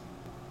save.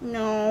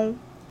 No.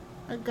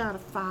 I got a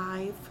 5.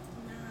 Not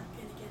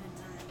gonna get it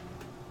done.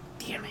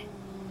 Damn it.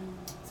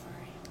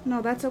 Sorry.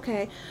 No, that's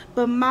okay.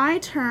 But my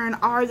turn,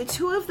 are the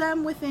two of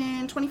them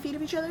within 20 feet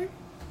of each other?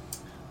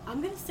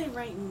 I'm gonna say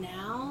right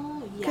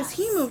now, yes. Because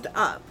he moved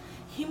up.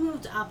 He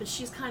moved up, and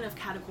she's kind of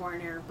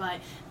catacorner. But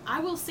I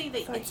will say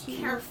that But it's he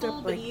careful. moved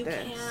up But like you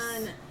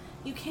this.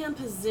 can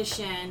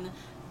position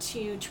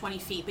to 20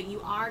 feet, but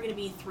you are going to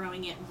be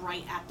throwing it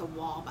right at the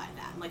wall by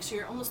them. Like, so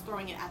you're almost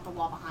throwing it at the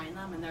wall behind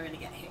them, and they're going to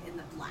get hit in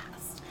the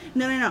blast.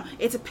 No.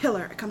 It's a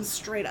pillar. It comes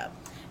straight up.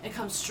 It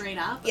comes straight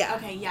up. Yeah.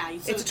 Okay. Yeah.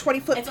 So it's a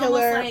 20-foot it's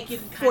pillar. almost like you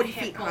can kind 40 of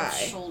hit feet both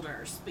high.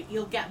 shoulders, but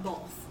you'll get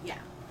both. Yeah.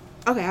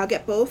 Okay, I'll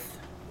get both.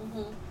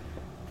 Mhm.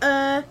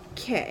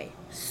 Okay,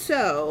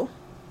 so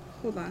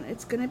hold on.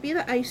 It's gonna be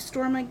the ice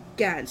storm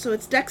again. So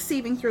it's dex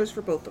saving throws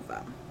for both of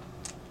them.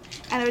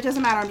 And if it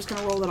doesn't matter, I'm just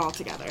gonna roll it all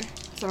together.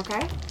 Is that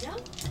okay? Yeah.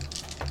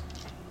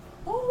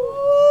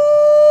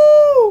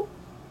 Ooh!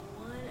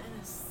 1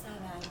 and a 7.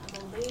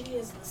 The lady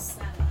is the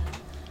 7.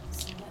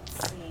 So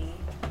let's see.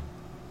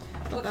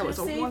 What That was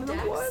a could save 1 and a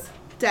dex? 1.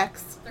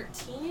 Dex.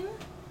 13.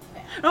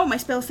 Okay. Oh, my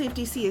spell save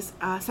DC is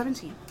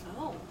 17.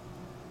 Oh.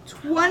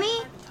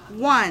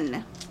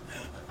 21.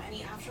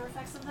 Any after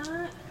effects of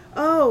that?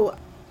 Oh,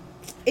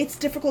 it's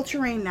difficult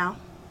terrain now.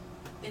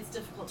 It's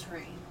difficult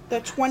terrain. The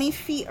 20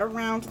 feet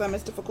around them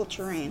is difficult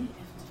terrain.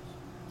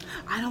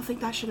 I don't think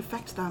that should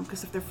affect them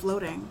because if they're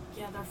floating.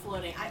 Yeah, they're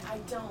floating. I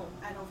don't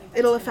think that's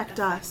It'll gonna affect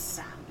us.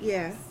 them.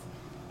 Yeah.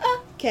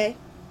 Okay.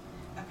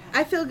 Okay.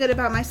 I feel good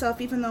about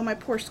myself even though my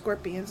poor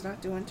scorpion's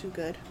not doing too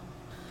good.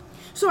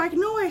 So I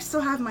know I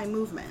still have my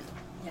movement.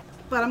 Yeah.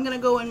 But I'm going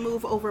to go and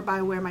move over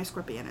by where my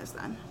scorpion is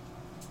then.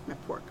 My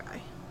poor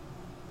guy.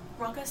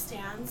 Bronca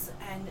stands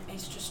and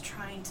is just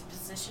trying to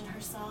position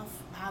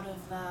herself out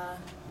of the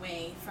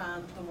way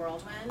from the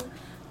whirlwind,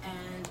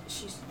 and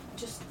she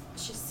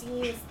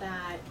sees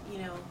that,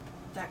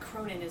 that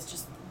Cronin is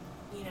just,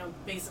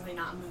 basically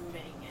not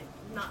moving,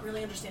 and not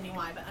really understanding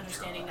why, but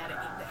understanding that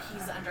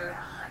he's under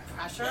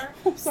pressure.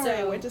 I'm sorry, So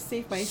I went to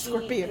save my she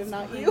scorpion is and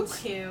not going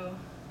you.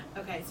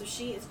 Okay, so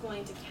she is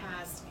going to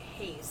cast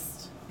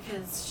haste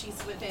because she's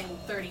within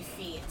 30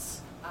 feet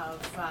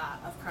of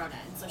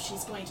Cronin, so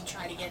she's going to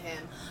try to get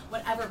him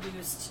whatever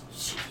boost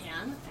she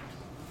can.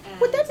 And,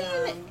 Would that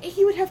mean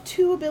he would have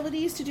 2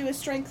 abilities to do a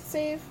strength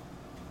save?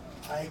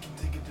 I can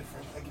take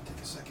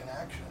a second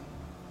action.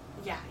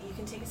 Yeah, you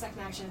can take a second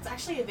action. It's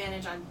actually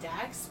advantage on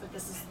Dex, but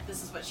this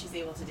is what she's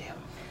able to do.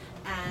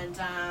 And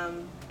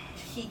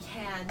he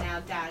can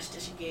now dash,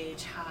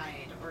 disengage,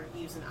 hide, or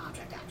use an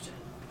object action.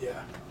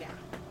 Yeah. Yeah.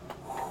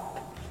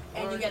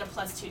 And you get a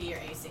 +2 to your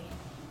AC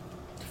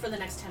for the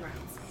next 10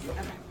 rounds. Yep.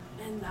 Okay.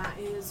 And that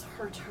is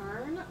her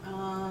turn.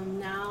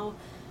 Now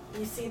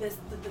you see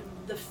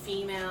the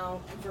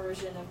female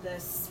version of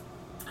this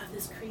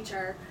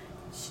creature.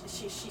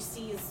 She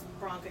sees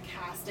Bronca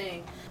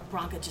casting.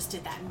 Bronca just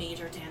did that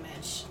major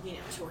damage,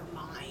 to her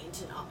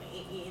mind, and all,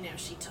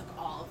 she took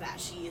all of that.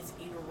 She is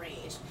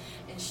enraged,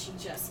 and she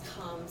just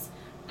comes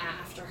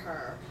after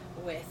her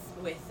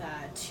with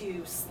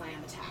 2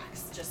 slam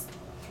attacks, just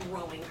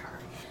throwing her.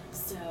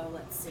 So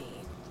let's see.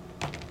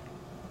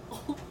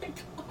 Oh my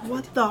god!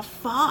 What the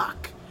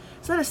fuck?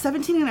 Is that a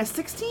 17 and a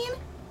 16?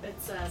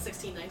 It's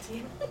 16,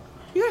 19.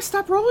 You gotta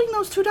stop rolling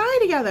those 2 die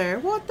together.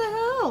 What the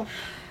hell?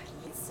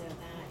 So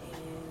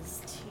that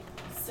is 2.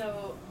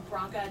 So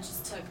Bronca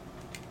just took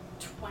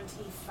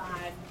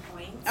 25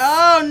 points.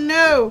 Oh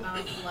no!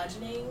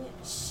 Bludgeoning.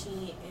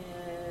 She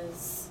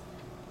is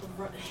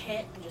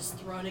hit and just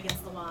thrown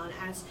against the wall,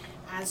 and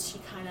as she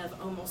kind of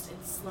almost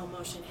in slow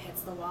motion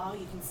hits the wall,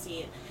 you can see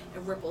it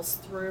ripples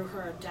through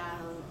her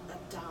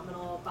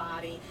abdominal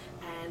body,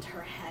 and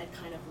her head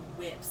kind of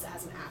whips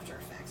as an after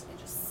effect and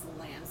just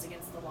slams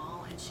against the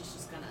wall, and she's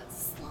just gonna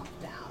slump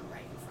down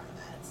right in front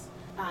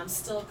of it.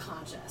 Still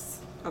conscious,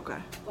 Okay.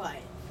 but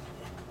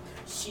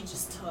she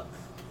just took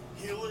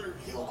Heal a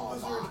the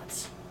wizard.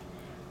 lot.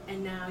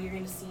 And now you're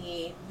going to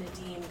see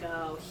Nadim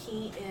go.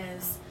 He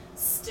is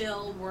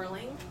still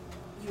whirling.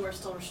 You are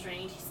still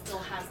restrained. He still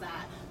has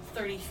that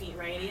 30 feet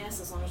radius,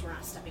 as long as we're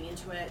not stepping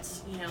into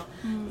it.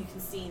 You can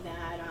see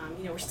that,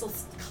 we're still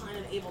kind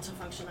of able to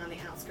function on the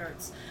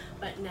outskirts.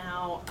 But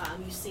now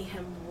you see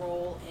him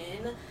roll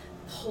in,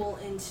 pull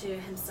into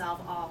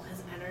himself all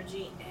his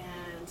energy,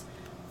 and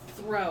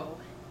throw.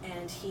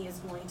 And he is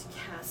going to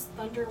cast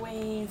Thunder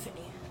Wave.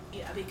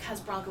 Yeah, because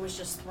Bronca was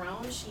just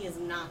thrown, she is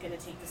not going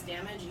to take this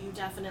damage. You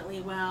definitely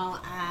will,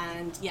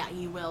 and yeah,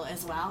 you will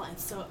as well. And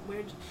so,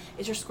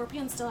 is your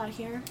scorpion still out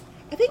here?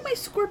 I think my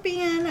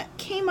scorpion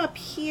came up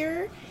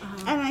here,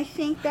 and I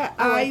think that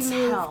I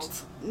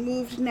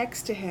moved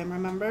next to him,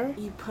 remember?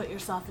 You put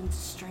yourself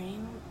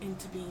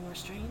into being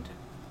restrained?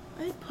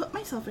 I didn't put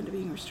myself into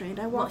being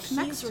restrained. I walked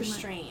next to him. He's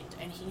restrained,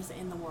 and he's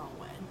in the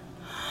whirlwind.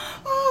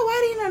 Oh,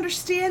 I didn't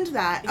understand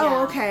that. Yeah.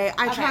 Oh, okay.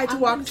 I tried to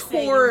walk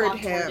toward toward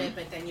him. it,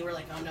 but then you were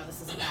like, oh no,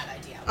 this is a bad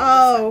idea.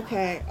 Oh,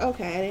 okay.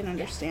 Okay, I didn't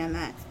understand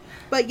that.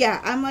 But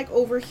yeah, I'm like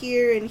over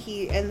here, and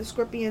the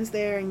scorpion's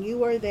there, and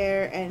you are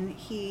there, and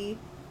the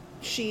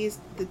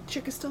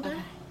chick is still there?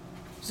 Okay.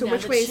 So No,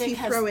 which the way is chick he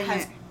throwing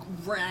has it?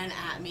 Ran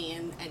at me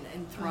and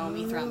thrown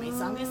me. So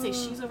I'm gonna say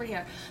she's over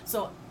here.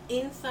 So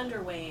in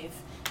Thunder Wave,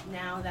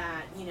 now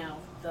that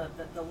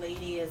the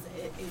lady is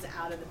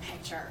out of the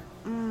picture,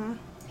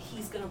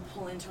 he's gonna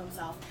pull into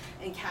himself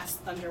and cast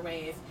Thunder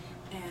Wave,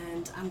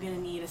 and I'm gonna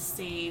need a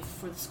save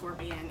for the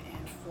scorpion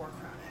and for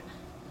Cronin.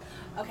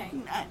 Okay,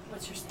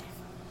 what's your save?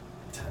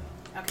 10.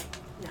 Okay,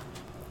 no,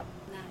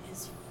 that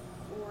is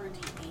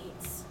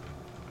 4d8s.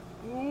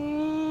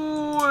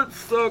 Ooh, it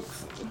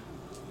sucks.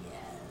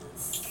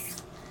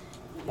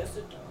 Yes,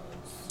 it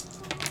does.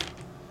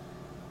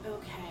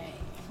 Okay.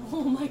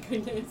 Oh my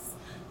goodness.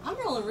 I'm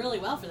rolling really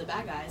well for the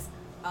bad guys.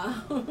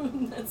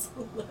 That's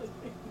 11,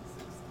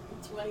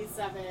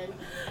 27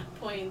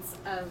 points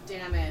of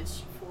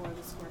damage for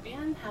the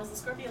scorpion. How's the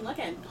scorpion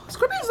looking?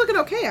 Scorpion's looking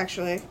okay,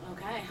 actually.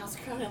 Okay, how's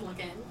Cronin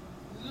looking?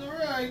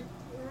 Alright.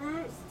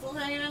 Still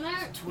hanging in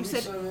there?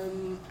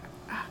 27.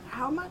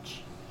 How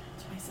much?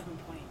 27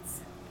 points.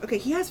 Okay,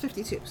 he has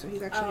 52, so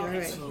he's actually okay,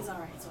 alright. so he's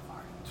alright so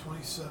far.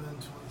 27,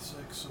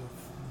 26, so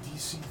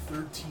DC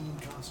 13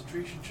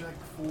 concentration check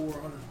for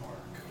Hunter's Mark.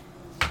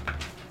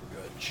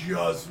 Good.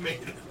 Just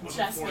made it. With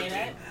Just 14. made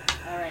it?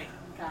 Alright,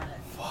 got it.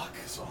 Fuck,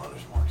 so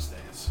Hunter's Mark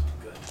stays.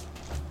 Good.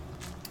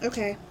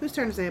 Okay, whose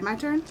turn is it? My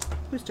turn?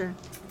 Whose turn?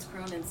 It's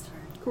Cronin's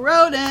turn.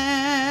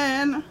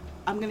 Cronin!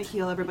 I'm gonna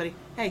heal everybody.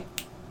 Hey,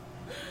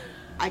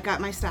 I got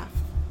my staff.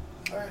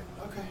 Alright,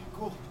 okay,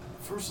 cool.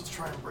 First, let's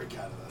try and break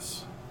out of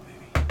this.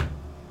 Maybe.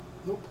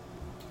 Nope.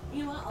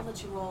 You know what? I'll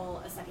let you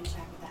roll a second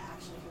check with that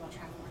action if you want to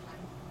try one more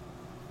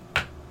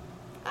time.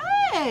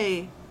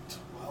 Hey!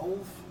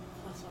 12?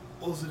 Plus one.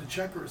 Well, is it a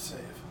check or a save?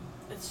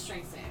 It's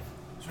strength save.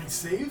 Strength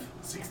save?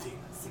 16.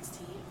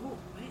 16. Ooh,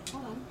 wait,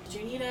 hold on.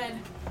 You needed.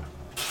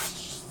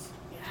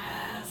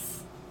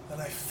 Yes.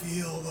 And I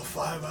feel the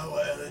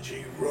 5-hour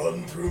energy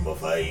run through my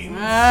veins.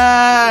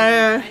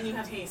 And you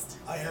have haste.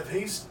 I have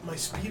haste. My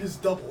speed is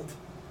doubled.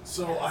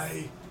 So Yes.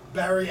 I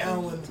Barry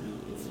Allen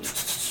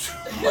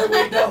my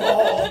way down the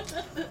hall.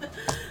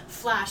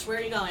 Flash, where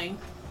are you going?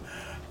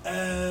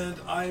 And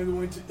I'm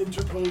going to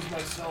interpose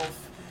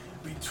myself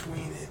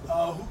between it.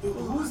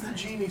 Who's the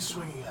genie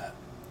swinging at?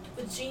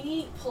 The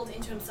genie pulled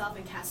into himself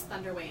and cast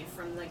Thunder Wave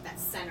from like that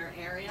center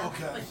area.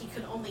 Okay. But he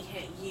could only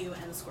hit you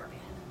and the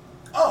scorpion.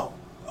 Oh,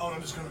 Oh,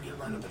 I'm just gonna get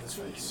right up in his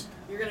face.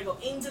 You're gonna go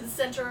into the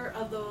center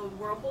of the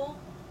whirlpool.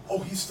 Oh,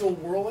 he's still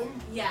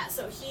whirling? Yeah,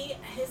 so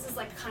his is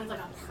like kind of like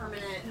a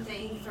permanent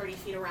thing, 30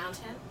 feet around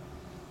him.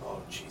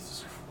 Oh,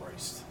 Jesus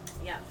Christ.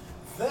 Yep.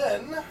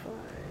 Then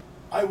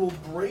I will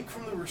break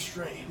from the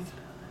restraint,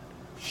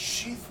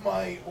 sheath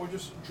or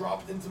just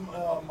drop into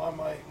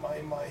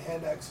my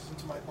hand axes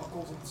into my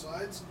buckles on the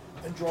sides,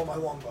 and draw my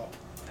longbow.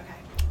 Okay.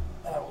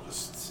 And I will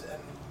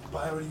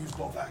but I would use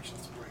both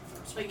actions to break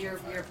through. So but you're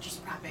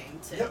just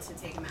prepping to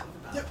take him out with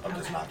the bow. Yep, I'm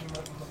just Okay. knocking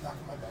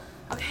my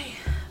bow. Okay,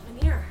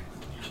 Veneer.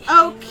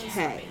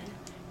 Okay.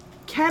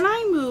 Can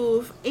I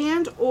move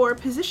and or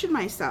position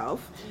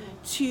myself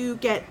to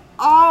get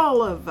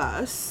all of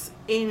us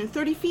in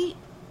 30 feet?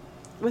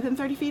 Within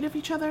 30 feet of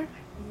each other?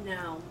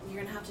 No,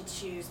 you're gonna have to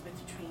choose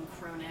between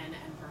Cronin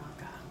and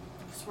Veronica.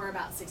 Because we're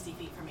about 60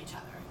 feet from each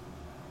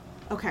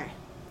other. Okay.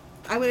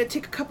 I'm going to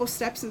take a couple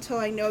steps until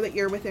I know that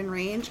you're within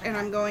range, and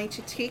I'm going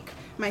to take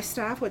my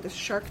staff with the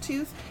shark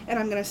tooth, and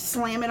I'm going to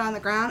slam it on the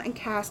ground and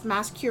cast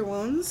Mass Cure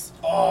Wounds.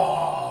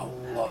 Oh,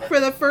 love it. For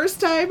the first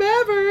time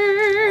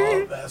ever!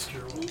 Love Mass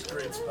Cure Wounds.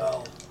 Great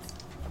spell.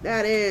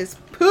 That is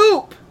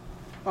poop!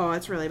 Oh,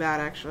 it's really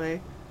bad,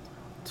 actually.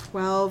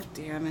 12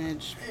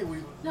 damage. Hey, we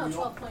 12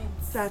 all,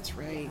 points. That's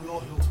right. we all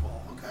heal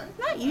 12. Okay.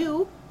 Not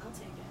you. I'll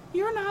take it.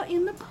 You're not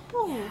in the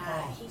bubble.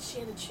 Yeah, she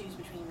had to choose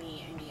between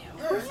me and you.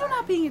 Were you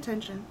not paying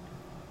attention?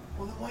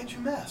 Well, then why'd you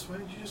mess? Why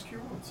didn't you just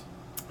cure wounds?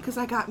 Because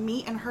I got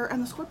me and her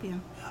and the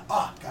scorpion.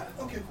 Ah, got it.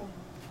 Okay, cool.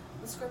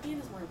 The scorpion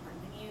is more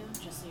important than you,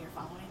 just so you're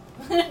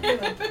following. You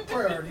know,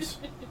 priorities.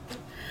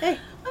 Hey,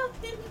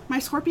 my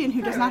scorpion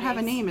who does not have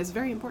a Priorities. name is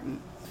very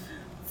important.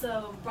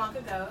 So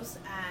Bronca goes,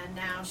 and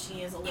now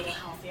she is a little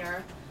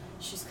healthier.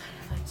 She's kind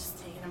of like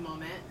just taking a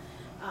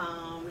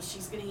moment.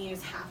 She's going to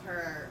use half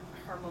her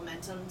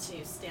momentum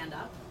to stand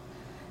up,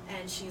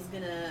 and she's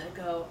going to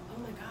go, oh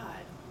my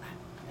god,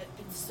 I've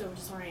been so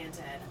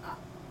disoriented.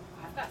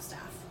 I've got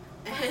staff.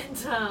 And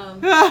she's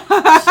going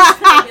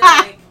to be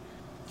like,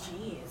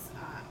 geez,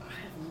 I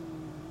have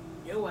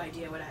no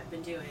idea what I've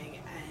been doing.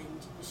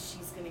 And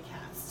she's going to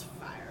cast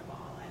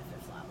Fireball at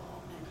 5th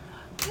level.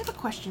 And I have a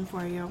question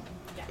for you.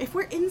 yeah. If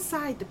we're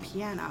inside the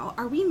piano,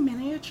 are we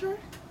miniature?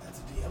 That's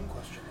a DM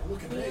question.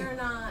 Look at me. We're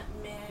not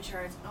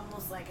miniature. It's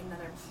almost like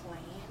another plane.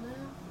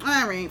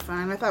 All right,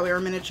 fine. I thought we were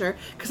miniature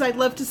because I'd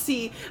love to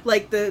see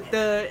like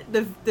the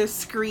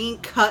screen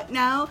cut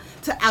now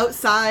to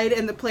outside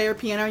and the player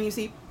piano, and you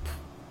see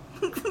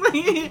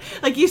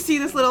like you see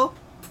this little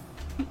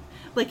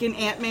like in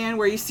Ant-Man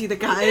where you see the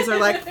guys are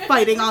like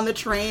fighting on the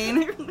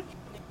train.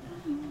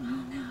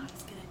 I'm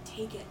just gonna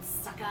take it,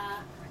 sucker.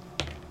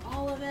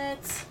 All of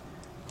it.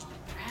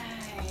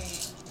 Alright.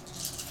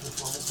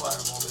 5th level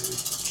fireball, baby.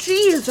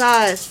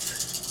 Jesus.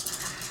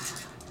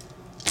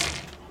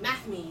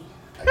 Math me.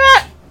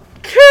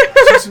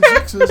 I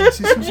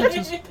see some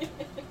sixes.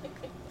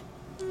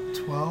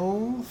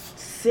 12,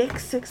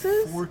 6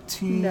 sixes?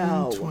 14,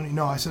 No. 20.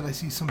 No, I said I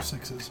see some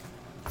sixes.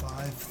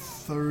 5,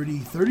 30,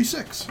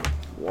 36.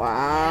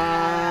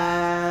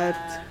 What?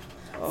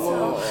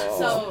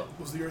 So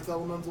Was the earth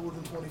elemental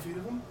within 20 feet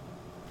of him?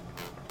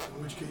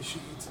 In which case she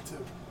eats it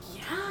too.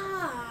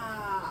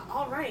 yeah.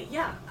 Alright,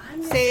 yeah. I'm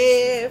gonna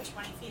Save. say she's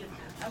 20 feet of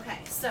him. Okay,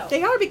 so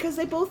They are because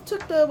they both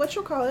took the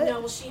whatchamacallit. no,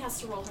 well she has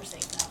to roll her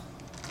save though.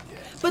 Yeah.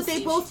 But See they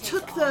if both she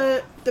took takes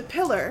all. the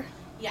pillar.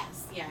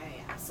 Yes, yeah.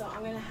 So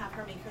I'm gonna have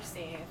her make her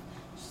save.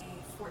 She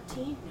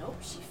 14. Nope,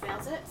 she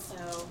fails it. So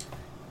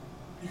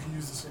You can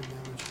use the same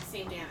damage.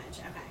 same damage.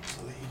 Okay.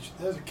 So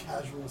there's a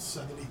casual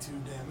 72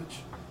 damage.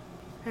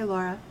 Hey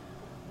Laura,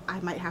 I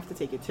might have to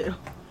take it too.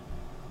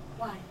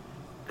 Why?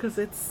 Because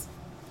it's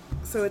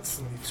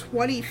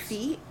 20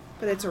 feet,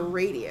 but it's a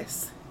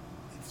radius.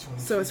 It's 20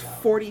 So feet it's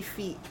out. 40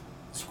 feet.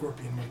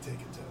 Scorpion might take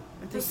it too.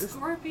 I The think this,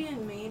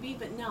 scorpion maybe,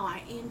 but no,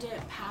 I aimed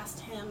it past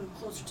him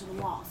closer to the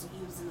wall, so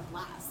he was in the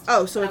blast.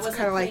 oh, so But I it's wasn't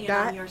kind of like putting it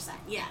on that? your side.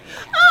 Yeah.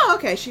 Oh,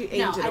 okay. She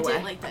aimed No, it I away.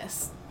 did it like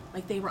this.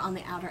 Like they were on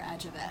the outer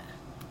edge of it.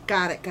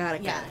 Got it.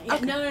 Yeah.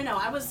 Okay. No.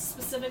 I was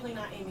specifically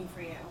not aiming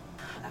for you.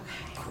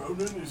 Okay.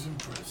 Cronin is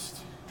impressed.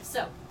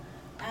 So,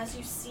 as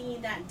you see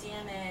that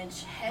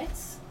damage hit,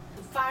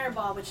 the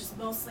fireball, which is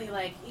mostly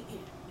like,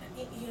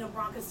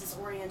 Bronca's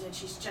disoriented.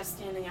 She's just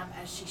standing up.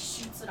 As she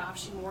shoots it off,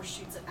 she more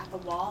shoots it at the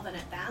wall than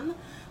at them,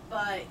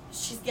 but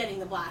she's getting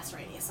the blast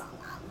radius on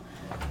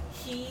them.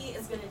 He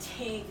is going to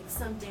take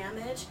some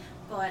damage,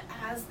 but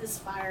as this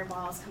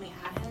fireball is coming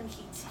at him,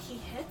 he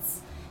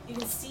hits. You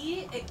can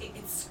see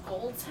it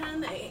scalds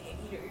him.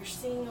 You're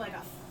seeing like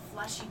a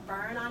fleshy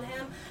burn on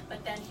him,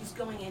 but then he's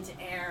going into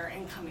air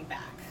and coming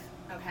back.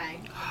 Okay,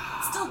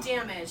 still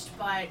damaged,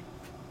 but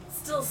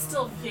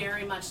still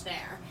very much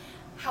there.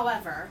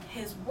 However,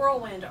 his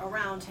whirlwind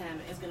around him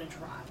is going to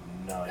drop.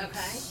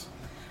 Nice.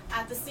 Okay.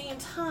 At the same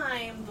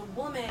time, the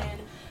woman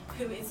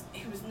who is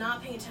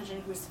not paying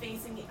attention, who is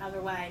facing the other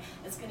way,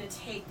 is going to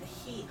take the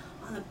heat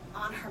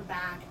on her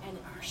back, and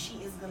she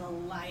is going to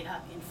light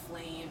up in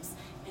flames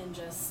and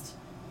just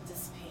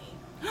dissipate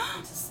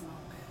into smoke.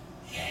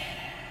 Yeah.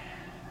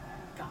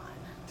 Gone.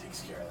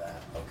 Takes care of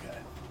that. Okay.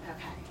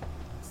 Okay.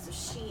 So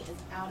she is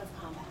out of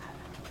combat.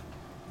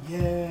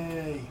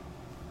 Yay.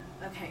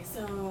 Okay,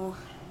 so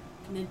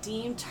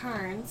Nadim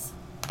turns,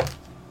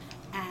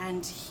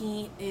 and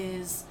he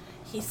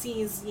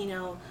sees,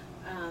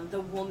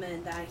 the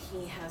woman that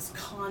he has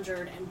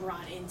conjured and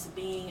brought into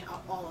being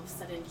all of a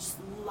sudden just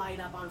light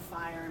up on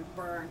fire and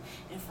burn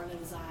in front of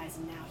his eyes,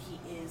 and now he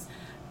is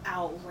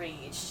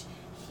outraged.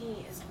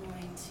 He is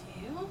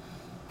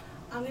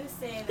I'm going to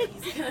say that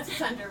he's going to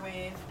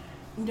Thunderwave.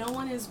 No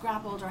one is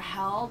grappled or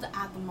held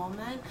at the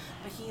moment,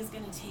 but he's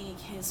going to take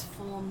his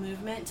full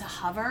movement to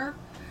hover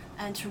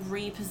and to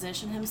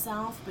reposition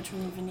himself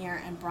between Veneer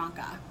and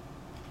Bronca.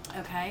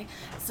 Okay,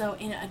 so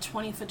in a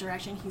 20-foot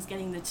direction, he's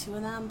getting the two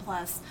of them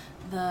plus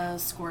the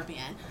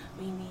scorpion.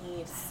 We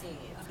need save.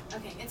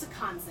 Okay, it's a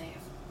con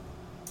save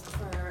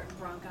for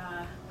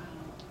Bronca,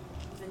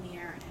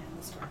 Veneer, and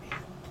the scorpion.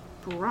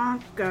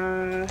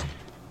 Bronca.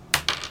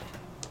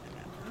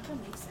 Bronca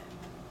makes it.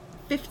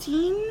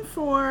 15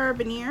 for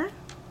Veneer.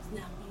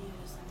 No, we need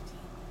a 17.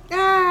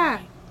 Ah!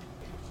 Okay.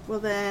 Well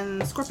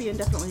then, Scorpion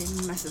definitely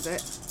messes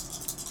it.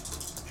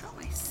 How am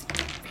I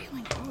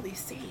failing all these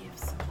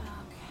saves?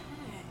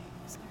 Okay,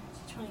 so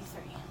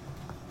 23.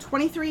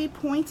 23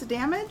 points of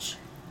damage.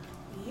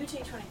 You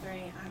take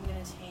 23. I'm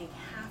going to take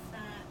half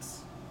that.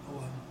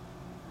 11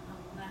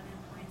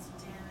 points of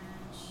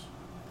damage.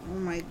 Oh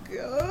my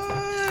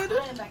god.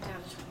 I'm back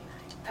down to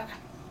 29. Okay.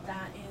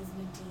 That is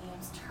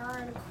Nadim's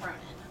turn. Cronin.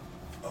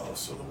 Oh,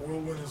 so the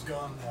whirlwind is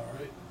gone now,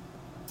 right?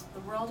 The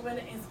whirlwind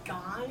is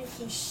gone.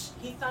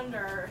 He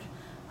thundered,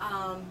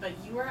 but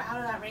you were out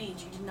of that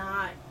range. You did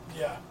not.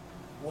 Yeah.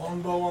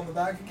 Longbow on the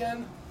back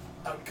again.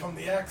 Out come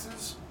the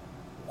axes.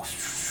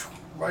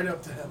 Right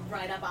up to him.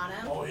 Right up on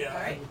him? Oh, yeah.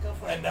 All right, go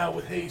for it. And now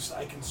with haste,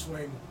 I can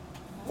swing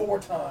 4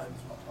 times.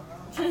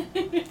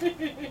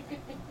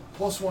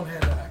 Plus 1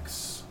 hand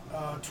axe.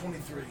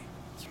 23.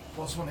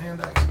 Plus 1 hand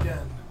axe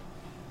again.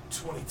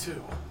 22.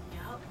 Yep.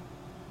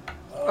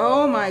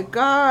 Oh my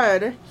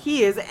god.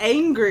 He is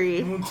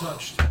angry. Moon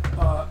touched.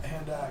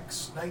 Hand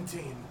axe.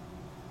 19.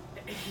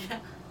 Yeah.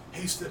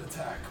 Hasted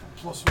attack.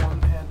 Plus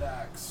 1 hand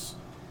axe.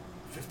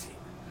 15.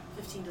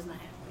 15 does not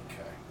hit.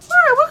 Okay.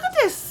 Alright, look at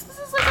this. This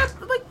is like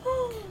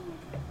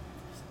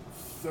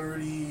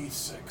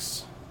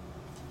 36.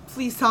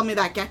 Please tell me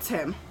that gets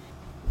him.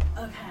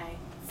 Okay,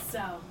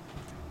 so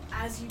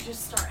as you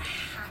just start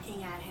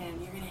hacking at him,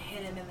 you're going to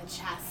hit him in the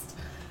chest.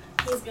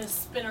 He's going to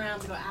spin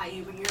around to go at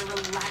you, but you're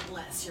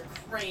relentless. You're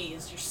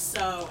crazed. You're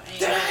so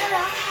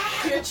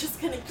angry. You're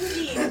just going to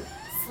keep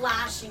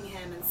slashing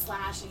him.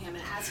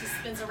 And as he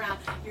spins around,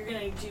 you're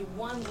going to do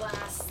one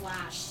last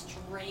slash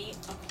straight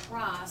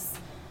across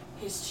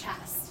his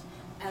chest.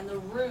 And the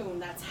rune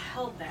that's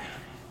held there,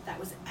 that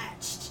was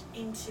etched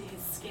into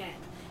his skin,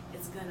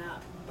 is going to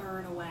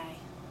burn away.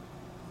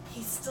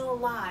 He's still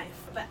alive,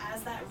 but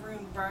as that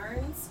rune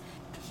burns,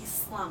 he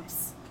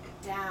slumps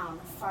down,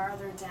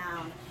 farther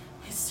down.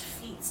 His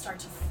feet start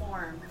to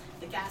form.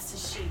 The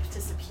ghast's shape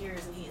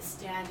disappears, and he is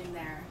standing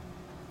there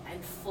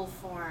in full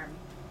form,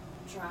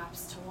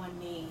 drops to one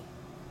knee.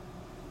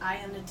 I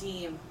am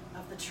Nadim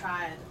of the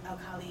tribe El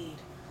Khalid.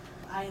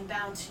 I am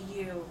bound to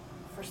you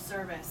for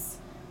service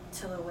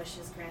till a wish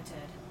is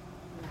granted,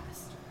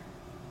 Master.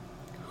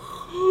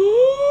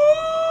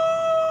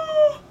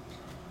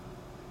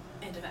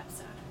 End of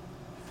episode.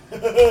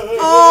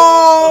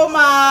 Oh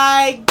my